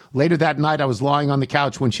wait. Later that night, I was lying on the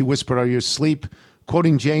couch when she whispered, "Are you asleep?"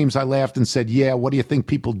 Quoting James, I laughed and said, "Yeah, what do you think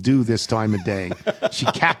people do this time of day?" She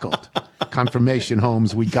cackled. Confirmation,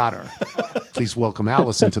 Holmes, we got her. Please welcome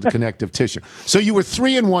Allison to the connective tissue. So you were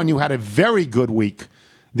 3-1. You had a very good week.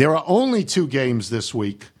 There are only 2 games this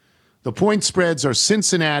week. The point spreads are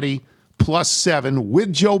Cincinnati +7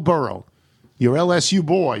 with Joe Burrow, your LSU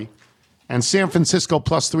boy, and San Francisco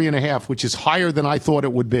 +3.5, which is higher than I thought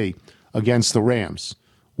it would be against the Rams.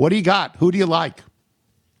 What do you got? Who do you like?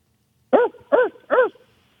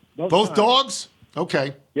 Both dogs?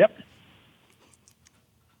 Okay. Yep.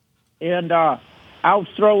 And I'll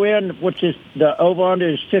throw in, which is the over-under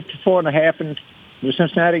is 54.5 in the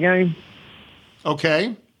Cincinnati game.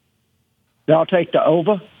 Okay. I'll take the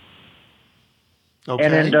over. Okay.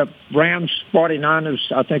 And then the Rams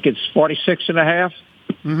 49ers, I think it's 46.5.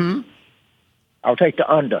 Mm-hmm. I'll take the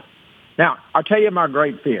under. Now, I'll tell you my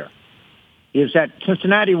great fear is that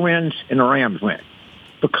Cincinnati wins and the Rams win.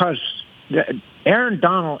 Because Aaron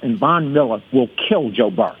Donald and Von Miller will kill Joe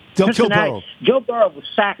Burrow. They'll kill Burrow. Joe Burrow was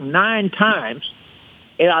sacked 9 times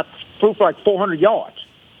and threw for like 400 yards.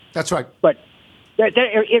 That's right. But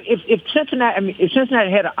if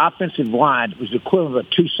Cincinnati had an offensive line that was the equivalent of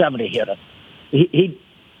a 270 hitter,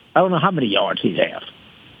 I don't know how many yards he'd have.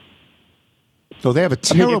 So they have a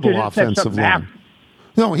terrible offensive line.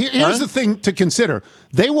 No, here's the thing to consider.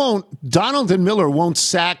 Donald and Miller won't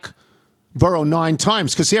sack Burrow 9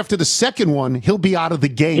 times because after the second one, he'll be out of the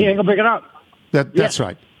game. He ain't going to pick it up. That's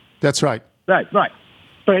right. That's right. Right. But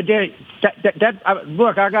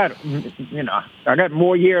look, I got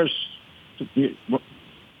more years to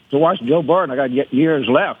watch Joe Burrow, and I got years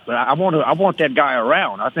left. But I want that guy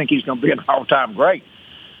around. I think he's going to be an all-time great.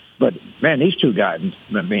 But man, these 2 guys.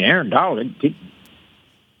 I mean, Aaron Donald.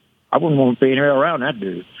 I wouldn't want to be anywhere around that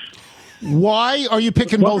dude. Why are you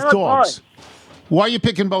picking both dogs? Why are you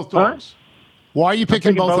picking both dogs? Why are you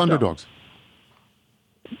picking both underdogs?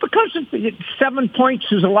 Because 7 points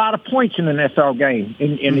is a lot of points in an NFL game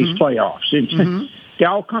in these playoffs. They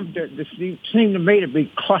all seem to me to be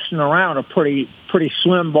clustering around a pretty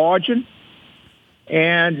slim margin.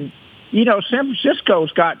 And, San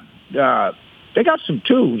Francisco's got they got some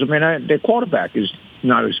tools. I mean, their quarterback is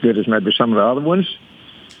not as good as maybe some of the other ones,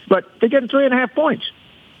 but they're getting 3.5 points.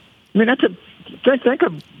 I mean, think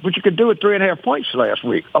of what you could do with 3.5 points last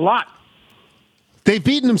week. A lot. They've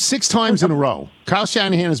beaten him 6 times in a row. Kyle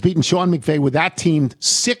Shanahan has beaten Sean McVay with that team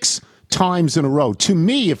 6 times in a row. To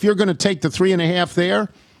me, if you're going to take the 3.5 there,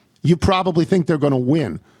 you probably think they're going to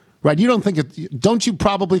win, right? You don't think it? Don't you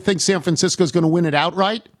probably think San Francisco is going to win it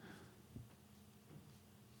outright?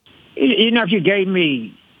 If you gave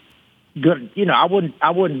me good, I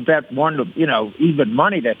wouldn't bet one, even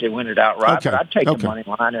money that they win it outright. Okay. But I'd take the money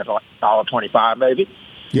line at like $1.25 maybe.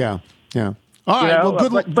 Yeah. All right. Well,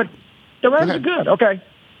 good. But the rest are good. Okay.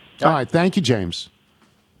 All right. Thank you, James.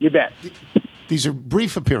 You bet. These are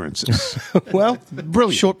brief appearances. Well,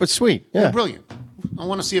 brilliant. Short but sweet. Yeah. They're brilliant. I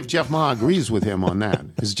want to see if Jeff Ma agrees with him on that.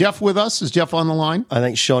 Is Jeff with us? Is Jeff on the line? I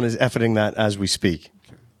think Sean is efforting that as we speak.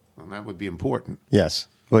 Okay. Well, that would be important. Yes.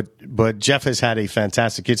 But Jeff has had a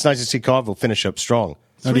fantastic. It's nice to see Carville finish up strong.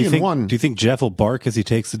 3 and 1. Do you think Jeff will bark as he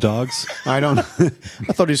takes the dogs? I don't.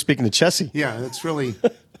 I thought he was speaking to Chessie. Yeah, that's really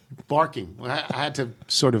barking. I had to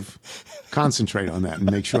sort of concentrate on that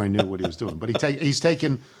and make sure I knew what he was doing. But he's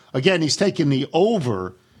taken the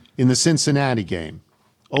over in the Cincinnati game,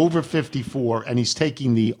 over 54, and he's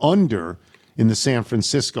taking the under in the San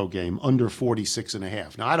Francisco game, under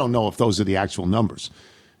 46.5. Now, I don't know if those are the actual numbers.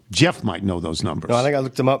 Jeff might know those numbers. No, I think I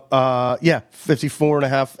looked them up.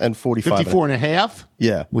 54.5 and 45. 54.5?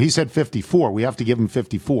 Yeah. Well, he said 54. We have to give him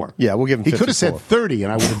 54. Yeah, we'll give him 54. He could have said 30,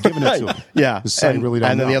 and I would have given it to him. Yeah. I really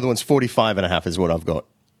don't and then know. the other one's 45.5 is what I've got.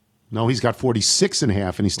 No, he's got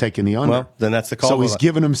 46.5, and he's taking the under. Well, then that's the call. So he's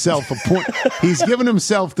given himself a point. He's given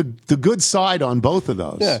himself the good side on both of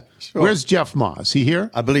those. Yeah, sure. Where's Jeff Ma? Is he here?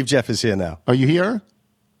 I believe Jeff is here now. Are you here?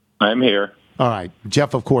 I'm here. All right.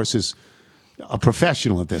 Jeff, of course, is a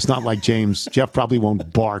professional at this, not like James. Jeff probably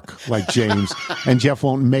won't bark like James, and Jeff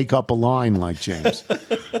won't make up a line like James.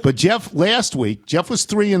 But Jeff, last week, Jeff was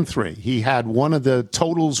 3-3. He had one of the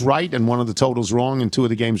totals right and one of the totals wrong, and two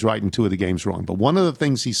of the games right and two of the games wrong. But one of the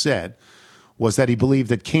things he said was that he believed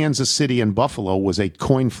that Kansas City and Buffalo was a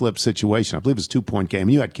coin flip situation. I believe it was a 2-point game.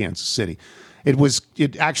 You had Kansas City. It was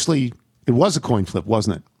a coin flip,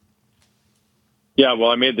 wasn't it? Yeah,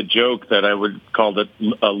 well, I made the joke that I would call it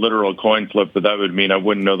a literal coin flip, but that would mean I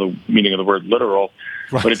wouldn't know the meaning of the word literal.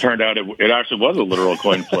 Right. But it turned out it actually was a literal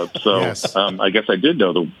coin flip. So yes. I guess I did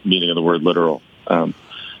know the meaning of the word literal. Obviously,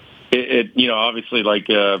 like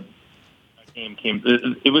game came.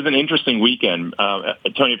 It was an interesting weekend.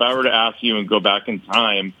 Tony, if I were to ask you and go back in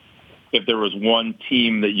time, if there was one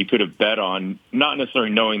team that you could have bet on, not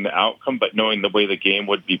necessarily knowing the outcome, but knowing the way the game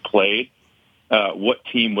would be played, what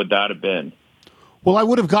team would that have been? Well, I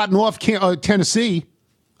would have gotten off Tennessee.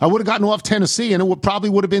 I would have gotten off Tennessee, and it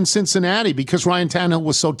probably would have been Cincinnati because Ryan Tannehill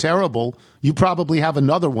was so terrible. You probably have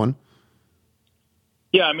another one.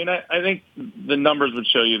 Yeah, I mean, I think the numbers would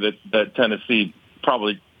show you that Tennessee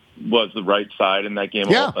probably was the right side in that game.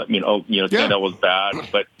 Yeah. I mean, Tannehill was bad,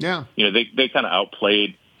 but yeah. They kind of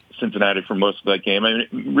outplayed Cincinnati for most of that game. I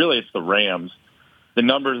mean, really, it's the Rams. The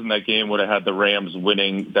numbers in that game would have had the Rams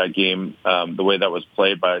winning that game the way that was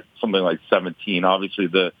played by something like 17. Obviously,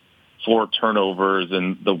 the 4 turnovers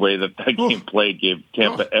and the way that game played gave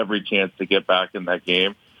Tampa every chance to get back in that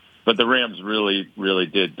game. But the Rams really, really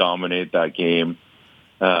did dominate that game.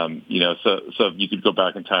 So if you could go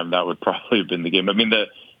back in time, that would probably have been the game. I mean,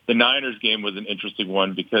 the Niners game was an interesting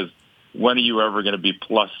one because when are you ever going to be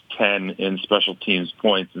plus 10 in special teams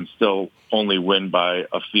points and still only win by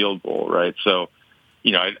a field goal, right? So,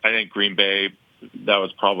 I think Green Bay, that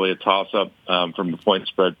was probably a toss-up from the point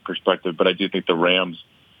spread perspective, but I do think the Rams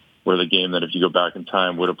were the game that if you go back in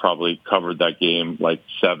time would have probably covered that game like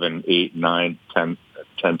 7, 8, 9, 10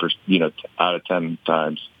 out of 10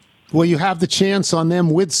 times. Well, you have the chance on them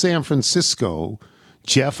with San Francisco,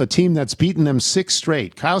 Jeff, a team that's beaten them 6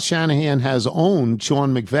 straight. Kyle Shanahan has owned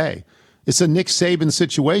Sean McVay. It's a Nick Saban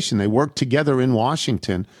situation. They worked together in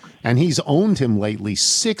Washington, and he's owned him lately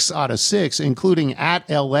 6 out of 6, including at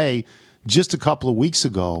L.A. just a couple of weeks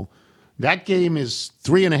ago. That game is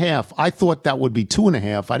 3.5. I thought that would be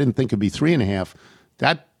 2.5. I didn't think it'd be 3.5.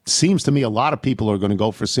 That seems to me a lot of people are going to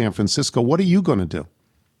go for San Francisco. What are you going to do?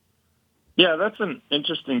 Yeah, that's an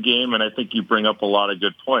interesting game, and I think you bring up a lot of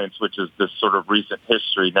good points, which is this sort of recent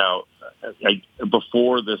history. Now,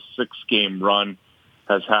 before this 6-game run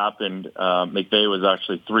has happened, McVay was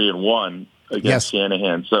actually 3-1 against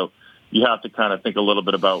Shanahan. So you have to kind of think a little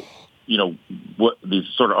bit about, what these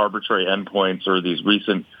sort of arbitrary endpoints or these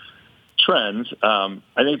recent trends.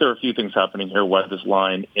 I think there are a few things happening here why this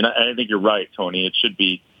line, and I think you're right, Tony, it should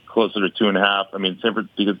be closer to 2.5. I mean,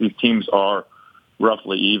 because these teams are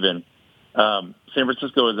roughly even. San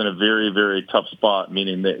Francisco is in a very, very tough spot,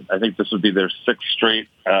 meaning that I think this would be their 6th straight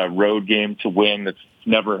road game to win. That's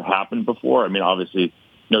never happened before. I mean, obviously,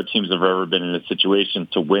 no teams have ever been in a situation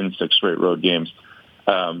to win 6 straight road games.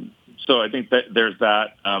 So I think that there's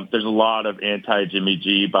that. There's a lot of anti-Jimmy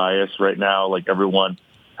G bias right now. Like everyone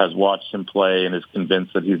has watched him play and is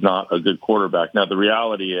convinced that he's not a good quarterback. Now, the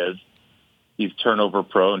reality is he's turnover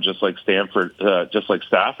prone, just like Stafford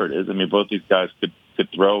is. I mean, both these guys could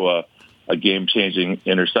throw a game-changing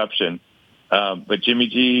interception. But Jimmy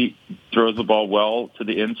G throws the ball well to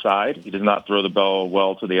the inside. He does not throw the ball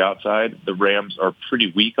well to the outside. The Rams are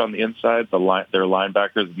pretty weak on the inside. Their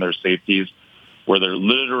linebackers and their safeties, where they're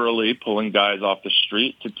literally pulling guys off the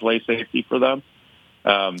street to play safety for them.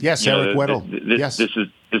 Yes, Eric Weddle. This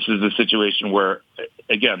is a situation where,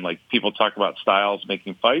 again, like people talk about styles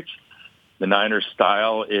making fights. The Niners'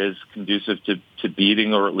 style is conducive to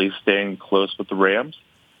beating or at least staying close with the Rams.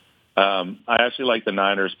 I actually like the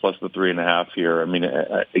Niners plus the 3.5 here. I mean,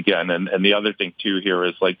 again, and the other thing too here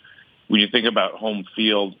is like when you think about home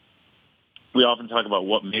field, we often talk about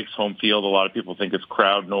what makes home field. A lot of people think it's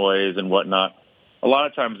crowd noise and whatnot. A lot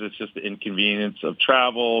of times it's just the inconvenience of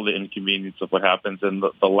travel, the inconvenience of what happens, and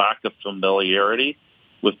the lack of familiarity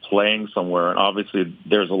with playing somewhere. And obviously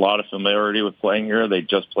there's a lot of familiarity with playing here. They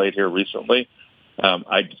just played here recently.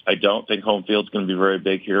 I don't think home field's going to be very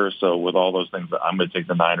big here. So with all those things, I'm going to take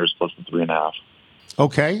the Niners plus the 3.5.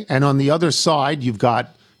 Okay. And on the other side, you've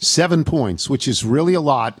got 7 points, which is really a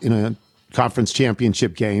lot in a conference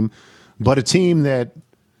championship game. But a team that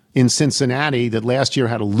in Cincinnati that last year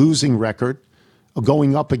had a losing record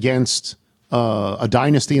going up against a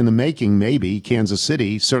dynasty in the making, maybe Kansas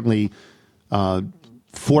City, certainly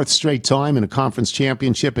fourth straight time in a conference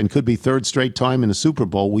championship and could be third straight time in a Super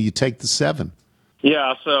Bowl. Will you take the 7?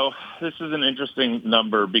 Yeah, so this is an interesting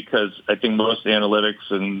number because I think most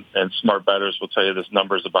analytics and smart bettors will tell you this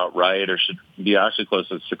number is about right or should be actually close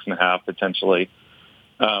to 6.5 potentially.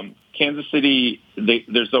 Kansas City,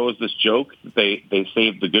 there's always this joke. They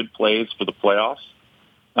save the good plays for the playoffs.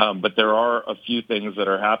 But there are a few things that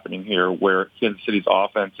are happening here where Kansas City's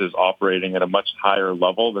offense is operating at a much higher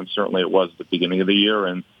level than certainly it was at the beginning of the year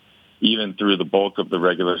and even through the bulk of the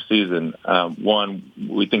regular season. One,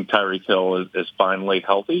 we think Tyreek Hill is finally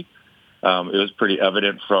healthy. It was pretty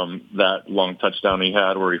evident from that long touchdown he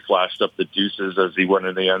had where he flashed up the deuces as he went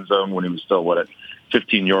in the end zone when he was still, at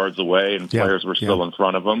 15 yards away and players were still in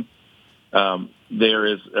front of him. There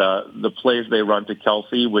is the plays they run to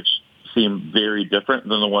Kelsey, which seem very different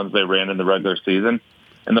than the ones they ran in the regular season.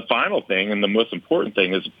 And the final thing, and the most important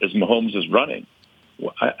thing, is Mahomes is running.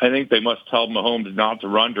 I think they must tell Mahomes not to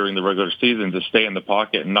run during the regular season, to stay in the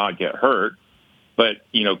pocket and not get hurt. But,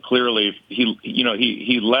 clearly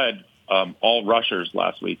he led all rushers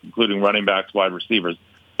last week, including running backs, wide receivers.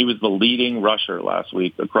 He was the leading rusher last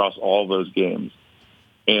week across all those games.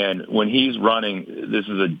 And when he's running, this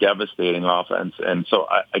is a devastating offense. And so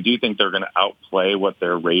I do think they're going to outplay what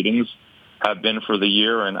their ratings have been for the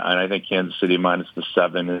year. And I think Kansas City minus the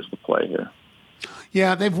 7 is the play here.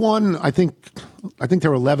 Yeah, they've won, I think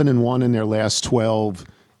they're 11-1 in their last 12.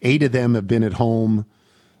 8 of them have been at home.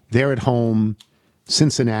 They're at home.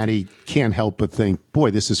 Cincinnati can't help but think,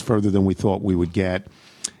 boy, this is further than we thought we would get.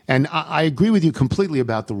 And I agree with you completely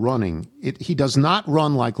about the running. He does not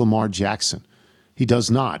run like Lamar Jackson. He does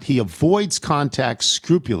not. He avoids contact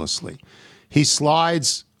scrupulously. He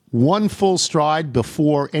slides one full stride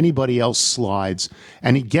before anybody else slides,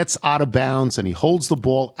 and he gets out of bounds, and he holds the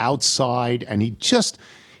ball outside, and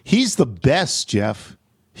he's the best, Jeff.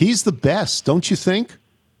 He's the best, don't you think?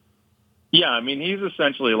 Yeah, I mean, he's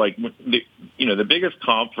essentially like, the biggest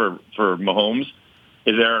comp for Mahomes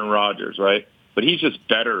is Aaron Rodgers, right? But he's just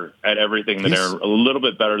better at everything than a little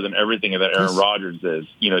bit better than everything that Aaron Rodgers is.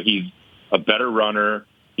 He's a better runner.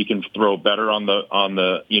 He can throw better on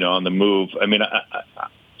the move. I mean,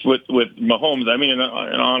 with Mahomes, I mean,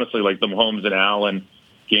 and honestly, like the Mahomes and Allen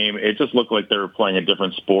game, it just looked like they were playing a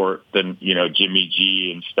different sport than Jimmy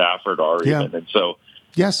G and Stafford are even. And so,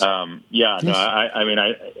 yes, I mean,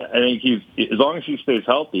 I think he's, as long as he stays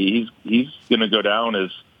healthy, he's going to go down as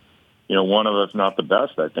one of, if not the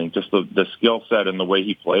best. I think just the skill set and the way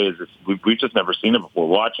he plays, we've just never seen it before.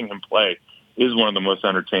 Watching him play is one of the most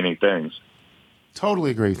entertaining things.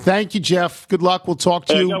 Totally agree. Thank you, Jeff. Good luck. We'll talk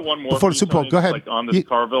to you I got one more before the Super Bowl. Go ahead. Like on this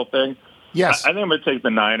Carville thing. Yes. I think I'm going to take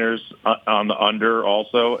the Niners on the under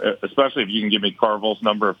also, especially if you can give me Carville's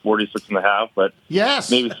number of 46.5, but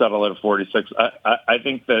yes, maybe settle it at 46. I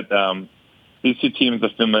think that these two teams, the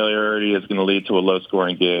familiarity is going to lead to a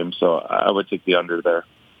low-scoring game, so I would take the under there.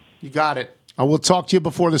 You got it. I will talk to you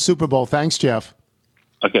before the Super Bowl. Thanks, Jeff.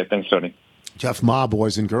 Okay, thanks, Tony. Jeff Ma,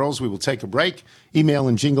 boys and girls. We will take a break. Email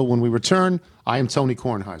and jingle when we return. I am Tony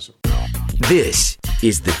Kornheiser. This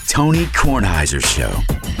is the Tony Kornheiser Show.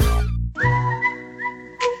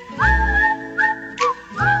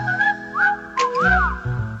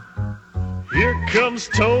 Here comes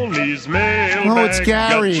Tony's mail. Oh, it's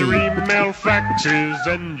Gary. Got your email faxes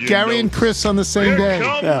and Gary and Chris on the same day.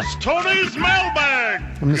 Here comes Tony's mailbag.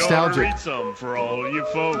 I'm nostalgic. Gonna read some for all you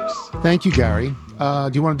folks. Thank you, Gary.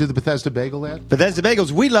 Do you want to do the Bethesda Bagel ad? Bethesda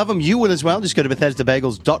Bagels, we love them. You will as well. Just go to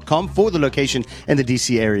BethesdaBagels.com for the location in the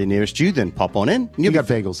D.C. area nearest you. Then pop on in. You got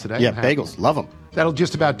bagels today. Yeah, bagels. Love them. That'll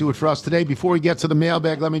just about do it for us today. Before we get to the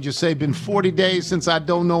mailbag, let me just say, been 40 days since I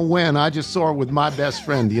don't know when. I just saw her with my best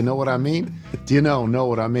friend. Do you know what I mean? Do you know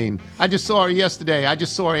what I mean? I just saw her yesterday. I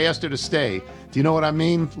just saw her, asked her to stay. Do you know what I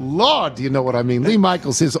mean? Lord, do you know what I mean? Lee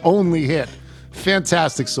Michaels, his only hit.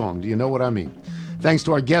 Fantastic song. Do you know what I mean? Thanks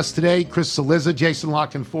to our guests today, Chris Saliza, Jason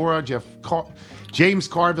Lockenfora, James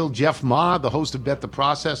Carville, Jeff Ma, the host of Bet the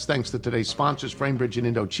Process. Thanks to today's sponsors, Framebridge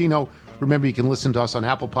and Indochino. Remember, you can listen to us on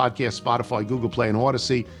Apple Podcasts, Spotify, Google Play, and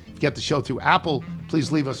Odyssey. If you get the show through Apple,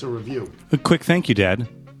 please leave us a review. A quick thank you, Dad.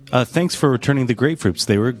 Thanks for returning the grapefruits.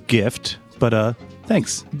 They were a gift, but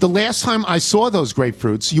thanks. The last time I saw those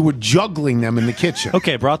grapefruits, you were juggling them in the kitchen.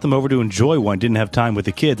 Okay, I brought them over to enjoy one. Didn't have time with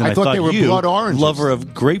the kids. And I thought they were you, blood oranges. Lover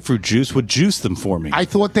of grapefruit juice, would juice them for me. I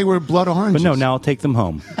thought they were blood oranges. But no, now I'll take them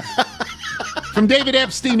home. From David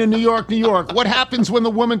Epstein in New York, New York. What happens when the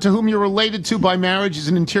woman to whom you're related to by marriage is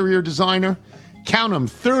an interior designer? Count them,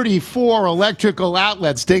 34 electrical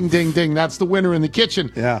outlets. Ding, ding, ding. That's the winner in the kitchen.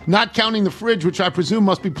 Yeah. Not counting the fridge, which I presume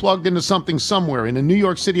must be plugged into something somewhere, in a New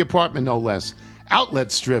York City apartment, no less.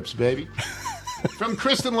 Outlet strips, baby. From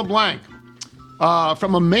Kristen LeBlanc.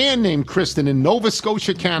 From a man named Kristen in Nova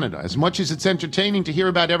Scotia, Canada. As much as it's entertaining to hear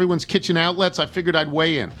about everyone's kitchen outlets, I figured I'd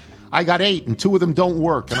weigh in. I got 8, and 2 of them don't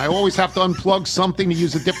work, and I always have to unplug something to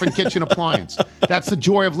use a different kitchen appliance. That's the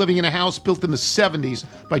joy of living in a house built in the 70s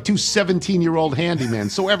by 2 17-year-old handymen.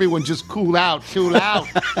 So everyone just cool out.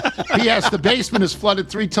 P.S. The basement is flooded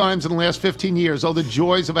 3 times in the last 15 years. Oh, the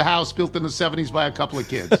joys of a house built in the 70s by a couple of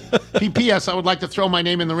kids. P.S. I would like to throw my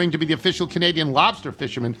name in the ring to be the official Canadian lobster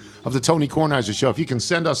fisherman of the Tony Kornheiser Show. If you can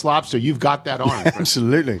send us lobster, you've got that honor.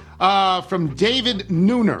 Absolutely. From David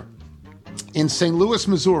Nooner. In St. Louis,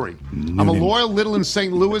 Missouri. I'm a loyal little in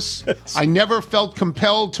St. Louis. I never felt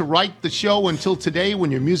compelled to write the show until today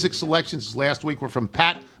when your music selections last week were from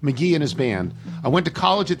Pat McGee and his band. I went to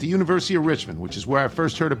college at the University of Richmond, which is where I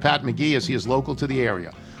first heard of Pat McGee, as he is local to the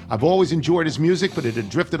area. I've always enjoyed his music, but it had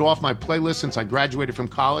drifted off my playlist since I graduated from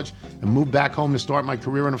college and moved back home to start my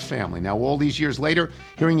career in a family. Now, all these years later,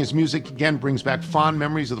 hearing his music again brings back fond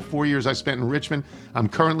memories of the 4 years I spent in Richmond. I'm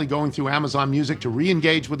currently going through Amazon Music to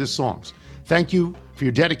re-engage with his songs. Thank you for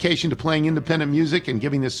your dedication to playing independent music and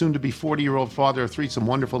giving this soon-to-be 40-year-old father of 3 some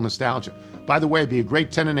wonderful nostalgia. By the way, it'd be a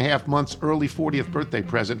great 10 and a half months early 40th birthday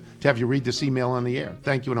present to have you read this email on the air.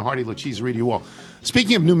 Thank you, and a hearty LaCheese read you all.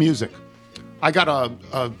 Speaking of new music, I got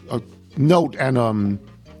a note and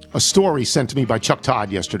a story sent to me by Chuck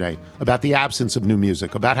Todd yesterday about the absence of new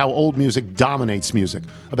music, about how old music dominates music,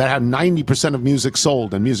 about how 90% of music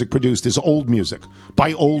sold and music produced is old music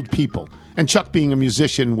by old people. And Chuck, being a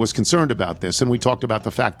musician, was concerned about this, and we talked about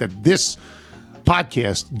the fact that this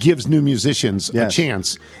podcast gives new musicians a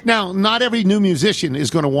chance. Now, not every new musician is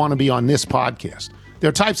going to want to be on this podcast. There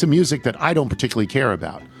are types of music that I don't particularly care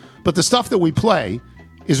about, but the stuff that we play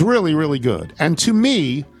is really, really good. And to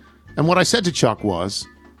me, and what I said to Chuck was,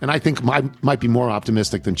 and I think I might be more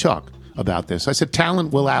optimistic than Chuck about this, I said,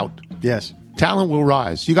 talent will out. Yes. Talent will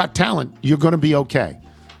rise. You got talent, you're going to be okay.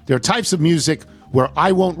 There are types of music where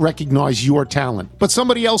I won't recognize your talent, but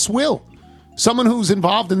somebody else will. Someone who's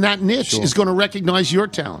involved in that niche is going to recognize your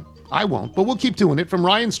talent. I won't, but we'll keep doing it. From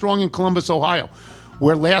Ryan Strong in Columbus, Ohio,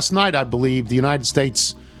 where last night, I believe, the United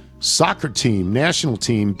States soccer team, national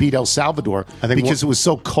team, beat El Salvador because it was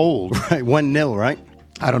so cold. Right, 1-0, right?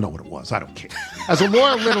 I don't know what it was. I don't care. As a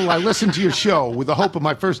loyal little, I listened to your show with the hope of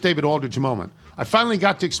my first David Aldridge moment. I finally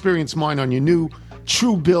got to experience mine on your new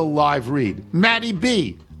True Bill live read. Matty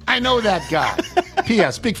B. I know that guy.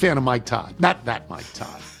 P.S. Big fan of Mike Todd. Not that Mike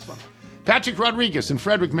Todd. Patrick Rodriguez in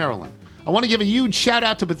Frederick, Maryland. I want to give a huge shout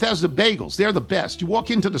out to Bethesda Bagels. They're the best. You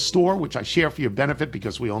walk into the store, which I share for your benefit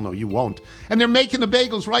because we all know you won't, and they're making the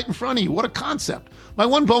bagels right in front of you. What a concept. My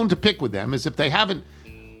one bone to pick with them is if they haven't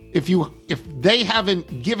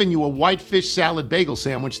given you a white fish salad bagel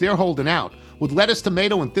sandwich, they're holding out. With lettuce,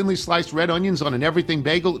 tomato, and thinly sliced red onions on an everything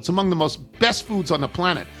bagel, it's among the most best foods on the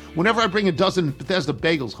planet. Whenever I bring a dozen Bethesda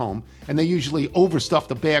bagels home, and they usually overstuff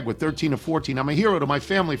the bag with 13 or 14, I'm a hero to my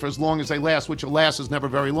family for as long as they last, which alas is never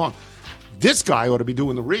very long. This guy ought to be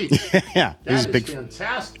doing the read. Yeah, he's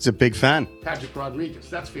fantastic. He's a big fan. Patrick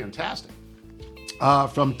Rodriguez, that's fantastic.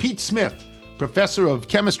 From Pete Smith, professor of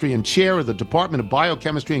chemistry and chair of the Department of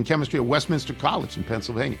Biochemistry and Chemistry at Westminster College in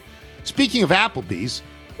Pennsylvania. Speaking of Applebee's,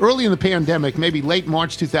 early in the pandemic, maybe late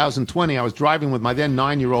March 2020, I was driving with my then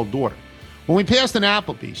 9-year-old daughter. When we passed an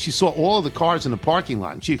Applebee's, she saw all of the cars in the parking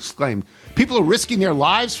lot, and she exclaimed, "People are risking their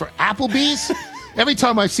lives for Applebee's?" Every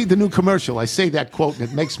time I see the new commercial, I say that quote, and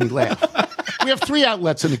it makes me laugh. We have 3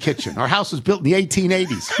 outlets in the kitchen. Our house was built in the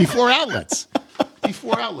 1880s. Before outlets.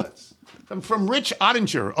 I'm from Rich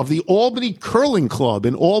Ottinger of the Albany Curling Club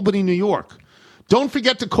in Albany, New York. Don't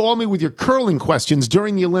forget to call me with your curling questions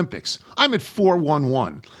during the Olympics. I'm at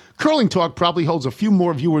 411. Curling Talk probably holds a few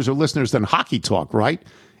more viewers or listeners than Hockey Talk, right?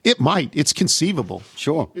 It might. It's conceivable.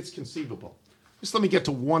 Sure. It's conceivable. Just let me get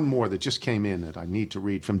to one more that just came in that I need to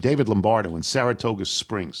read from David Lombardo in Saratoga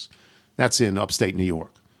Springs. That's in upstate New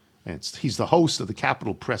York. And he's the host of the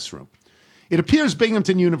Capitol Press Room. It appears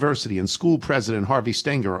Binghamton University and school president Harvey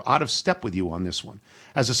Stenger are out of step with you on this one,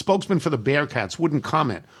 as a spokesman for the Bearcats wouldn't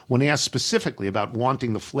comment when asked specifically about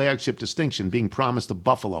wanting the flagship distinction being promised to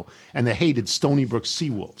Buffalo and the hated Stony Brook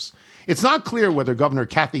Seawolves. It's not clear whether Governor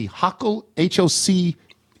Kathy Hochul, Hochul,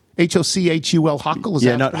 Hochul, is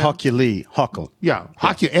yeah, that not Hochuli, Hochul. Yeah,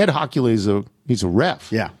 Ed Hochul he's a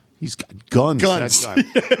ref. Yeah. He's got guns. That guy.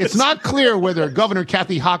 It's not clear whether Governor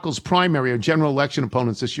Kathy Hochul's primary or general election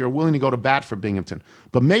opponents this year are willing to go to bat for Binghamton,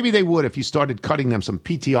 but maybe they would if you started cutting them some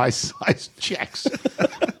PTI-sized checks.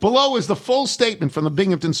 Below is the full statement from the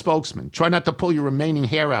Binghamton spokesman. Try not to pull your remaining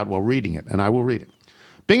hair out while reading it, and I will read it.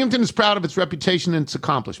 Binghamton is proud of its reputation and its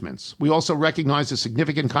accomplishments. We also recognize the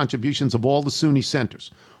significant contributions of all the SUNY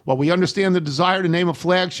centers. While we understand the desire to name a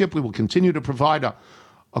flagship, we will continue to provide a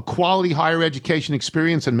quality higher education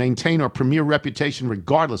experience and maintain our premier reputation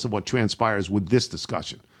regardless of what transpires with this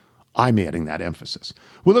discussion. I'm adding that emphasis.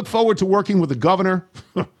 We look forward to working with the governor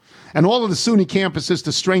and all of the SUNY campuses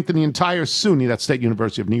to strengthen the entire SUNY, that State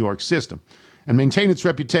University of New York system, and maintain its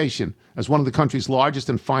reputation as one of the country's largest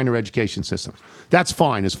and finer education systems. That's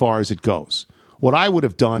fine as far as it goes. What I would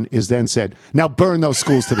have done is then said, now burn those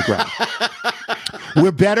schools to the ground.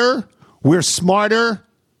 We're better, we're smarter,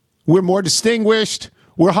 we're more distinguished,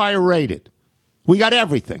 we're higher rated. We got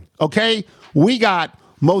everything, okay? We got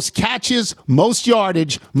most catches, most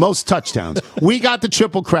yardage, most touchdowns. We got the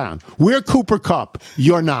Triple Crown. We're Cooper Kupp.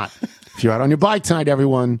 You're not. If you're out on your bike tonight,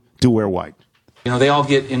 everyone, do wear white. You know, they all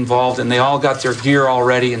get involved, and they all got their gear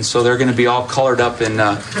already, and so they're going to be all colored up in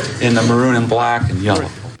the maroon and black and yellow.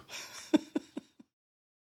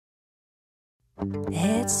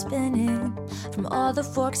 Head spinning from all the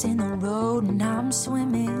forks in the road, and I'm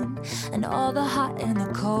swimming, and all the hot and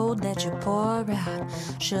the cold that you pour out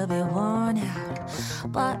should be worn out,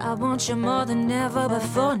 but I want you more than ever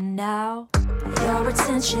before now. Your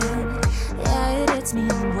attention, yeah, it hits me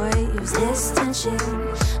in waves. This tension,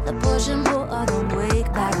 the push and pull of the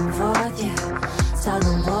wake, back and forth, yeah, tug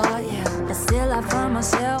and war, yeah, but still I find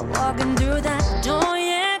myself walking through that door,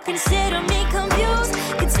 yeah. Consider me confused,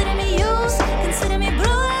 consider me used, consider me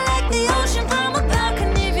blue like the ocean from a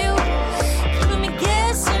balcony view. Keeping me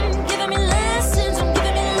guessing, giving me lessons, I'm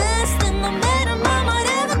giving me less than the minimum I might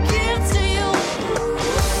ever give to you.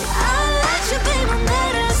 I'll let you be my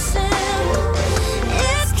medicine.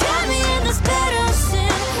 It's got me in this bed of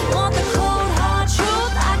sin. Want the cold hard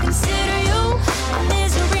truth, I consider you my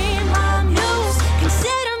misery, my muse.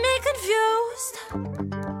 Consider me confused.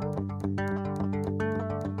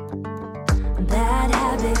 Bad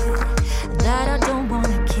habit that I don't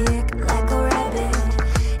wanna kick like a rabbit.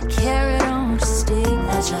 Carrot on a stick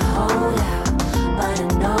that you hold out, but I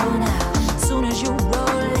know now, soon as you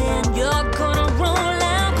roll in, you're gonna roll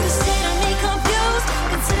out. Consider me confused,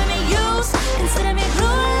 consider me used, consider me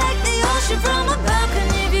blue like the ocean from a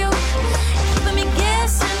balcony view. Keeping me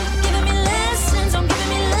guessing, giving me lessons, I'm giving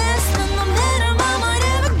me less than the minimum I might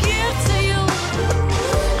ever give to you.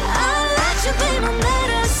 I'll let you be my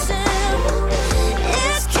medicine.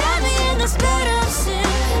 It's got me in this bed of sin.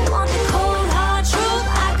 Want the cold hard truth,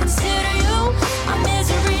 I consider you my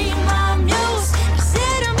misery, my muse.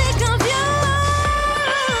 Consider me confused.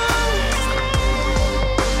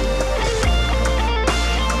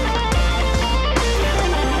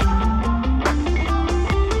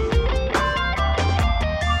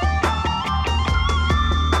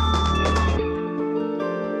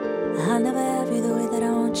 I'll never have you the way that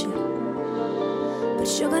I want you, but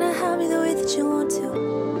you're gonna have me the way that you want to.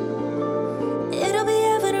 It'll be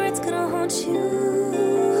heaven or it's gonna haunt you.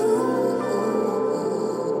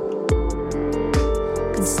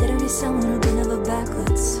 Consider me someone who'll be never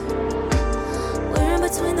backwards. We're in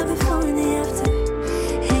between the before and the after,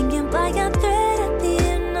 hanging by a thread at the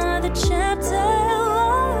end of the chapter.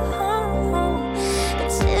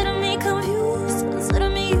 Consider me confused, consider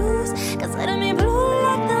me used, consider me blue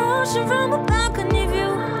like the ocean from a balcony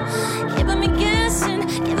view. Keeping me guessing,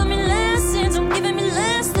 giving me lessons, I'm giving me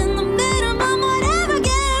less than the minimum I might ever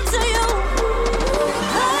give to you.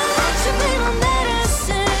 I'll let you be my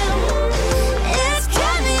medicine. It's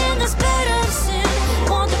got me in this bed of sin.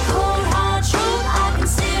 Want the cold hard truth, I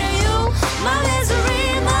consider you my misery,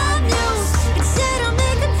 my muse. Consider me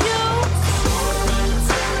confused.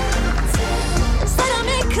 Consider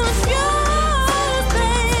me confused,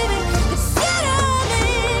 baby. Consider me.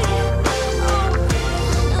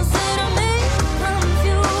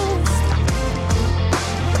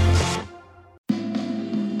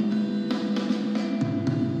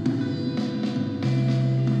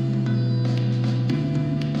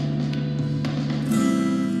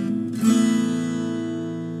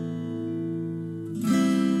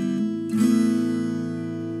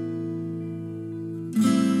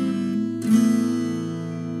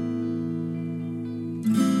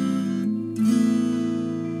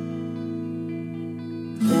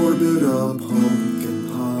 Ordered a pumpkin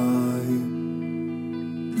pie.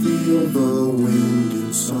 Feel the wind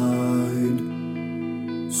inside.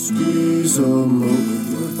 Squeeze a moke with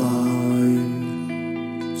your thigh.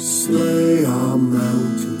 Slay a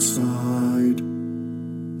mountainside.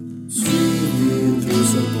 See the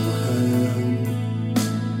invisible hand.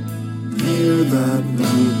 Hear that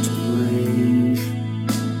mountain range.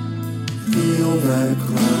 Feel that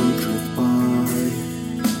cloud drift by.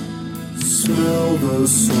 Smell the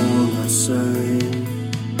song I sang.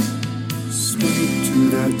 Speak to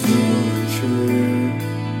that table and chair.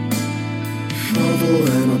 Shovel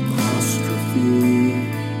and apostrophe.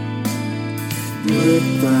 Rip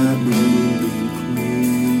that moonbeam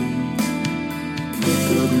clean. Kick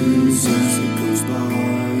a breeze as it goes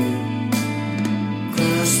by.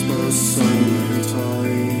 Grasp a sunlight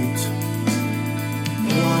tight.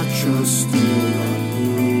 Watch us steal our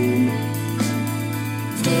moon.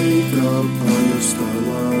 Take a bite of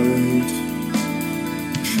starlight.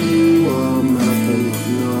 Chew a mouthful of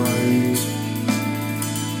night.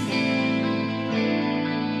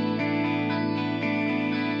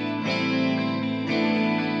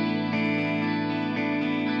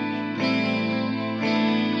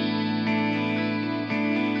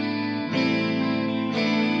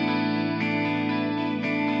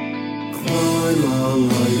 Climb a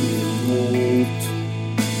lightning bolt.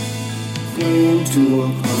 Cling to a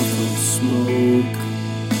puff of smoke.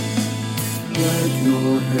 Let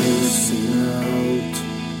your hair sing out.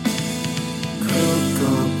 Cook a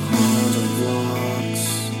pot of rocks.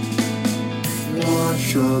 Watch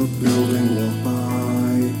a building walk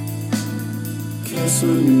by. Kiss a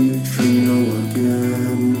neutrino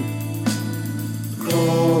again.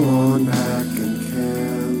 Crawl on back and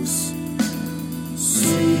calves.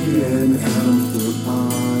 See an atom float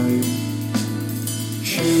by.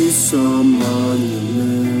 Chase a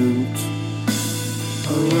monument.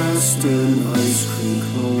 Arrest an ice cream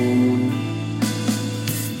cone.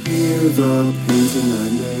 Hear the painting I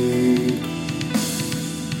made.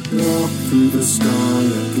 Walk through the sky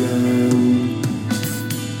again.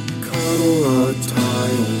 Cuddle a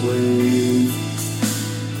tidal wave.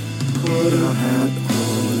 Put a hat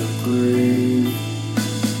on a grave.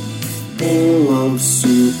 Bowl of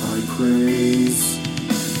soup I praise.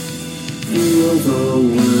 Feel the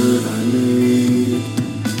word I made.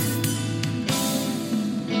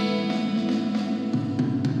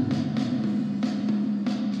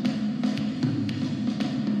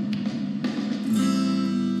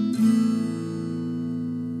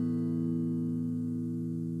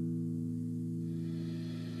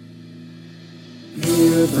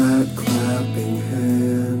 Hear that clapping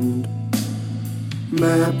hand.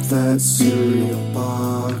 Map that cereal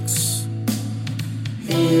box.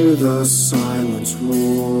 Hear the silence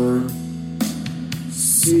roar.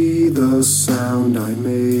 See the sound I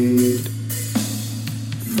made.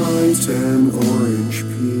 Fight an orange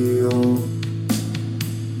peel.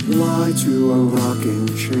 Lie to a rocking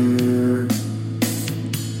chair.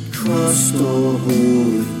 Trust a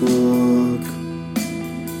holy book.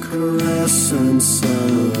 Caress and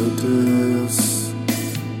Saradis.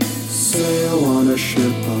 Sail on a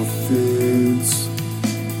ship of figs.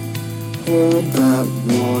 Hold that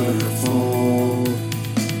waterfall.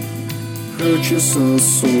 Purchase a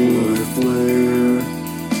solar flare.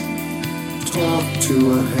 Talk to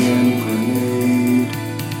a hand grenade.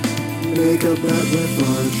 Make a bet with a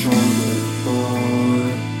chocolate bar.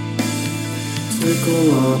 Tickle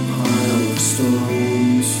a pile of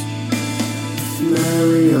stones.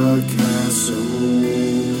 Marry a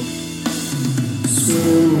casserole.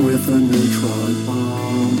 Swim with a neutron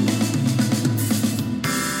bomb.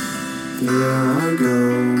 There I go.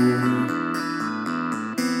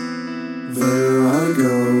 There I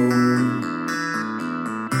go.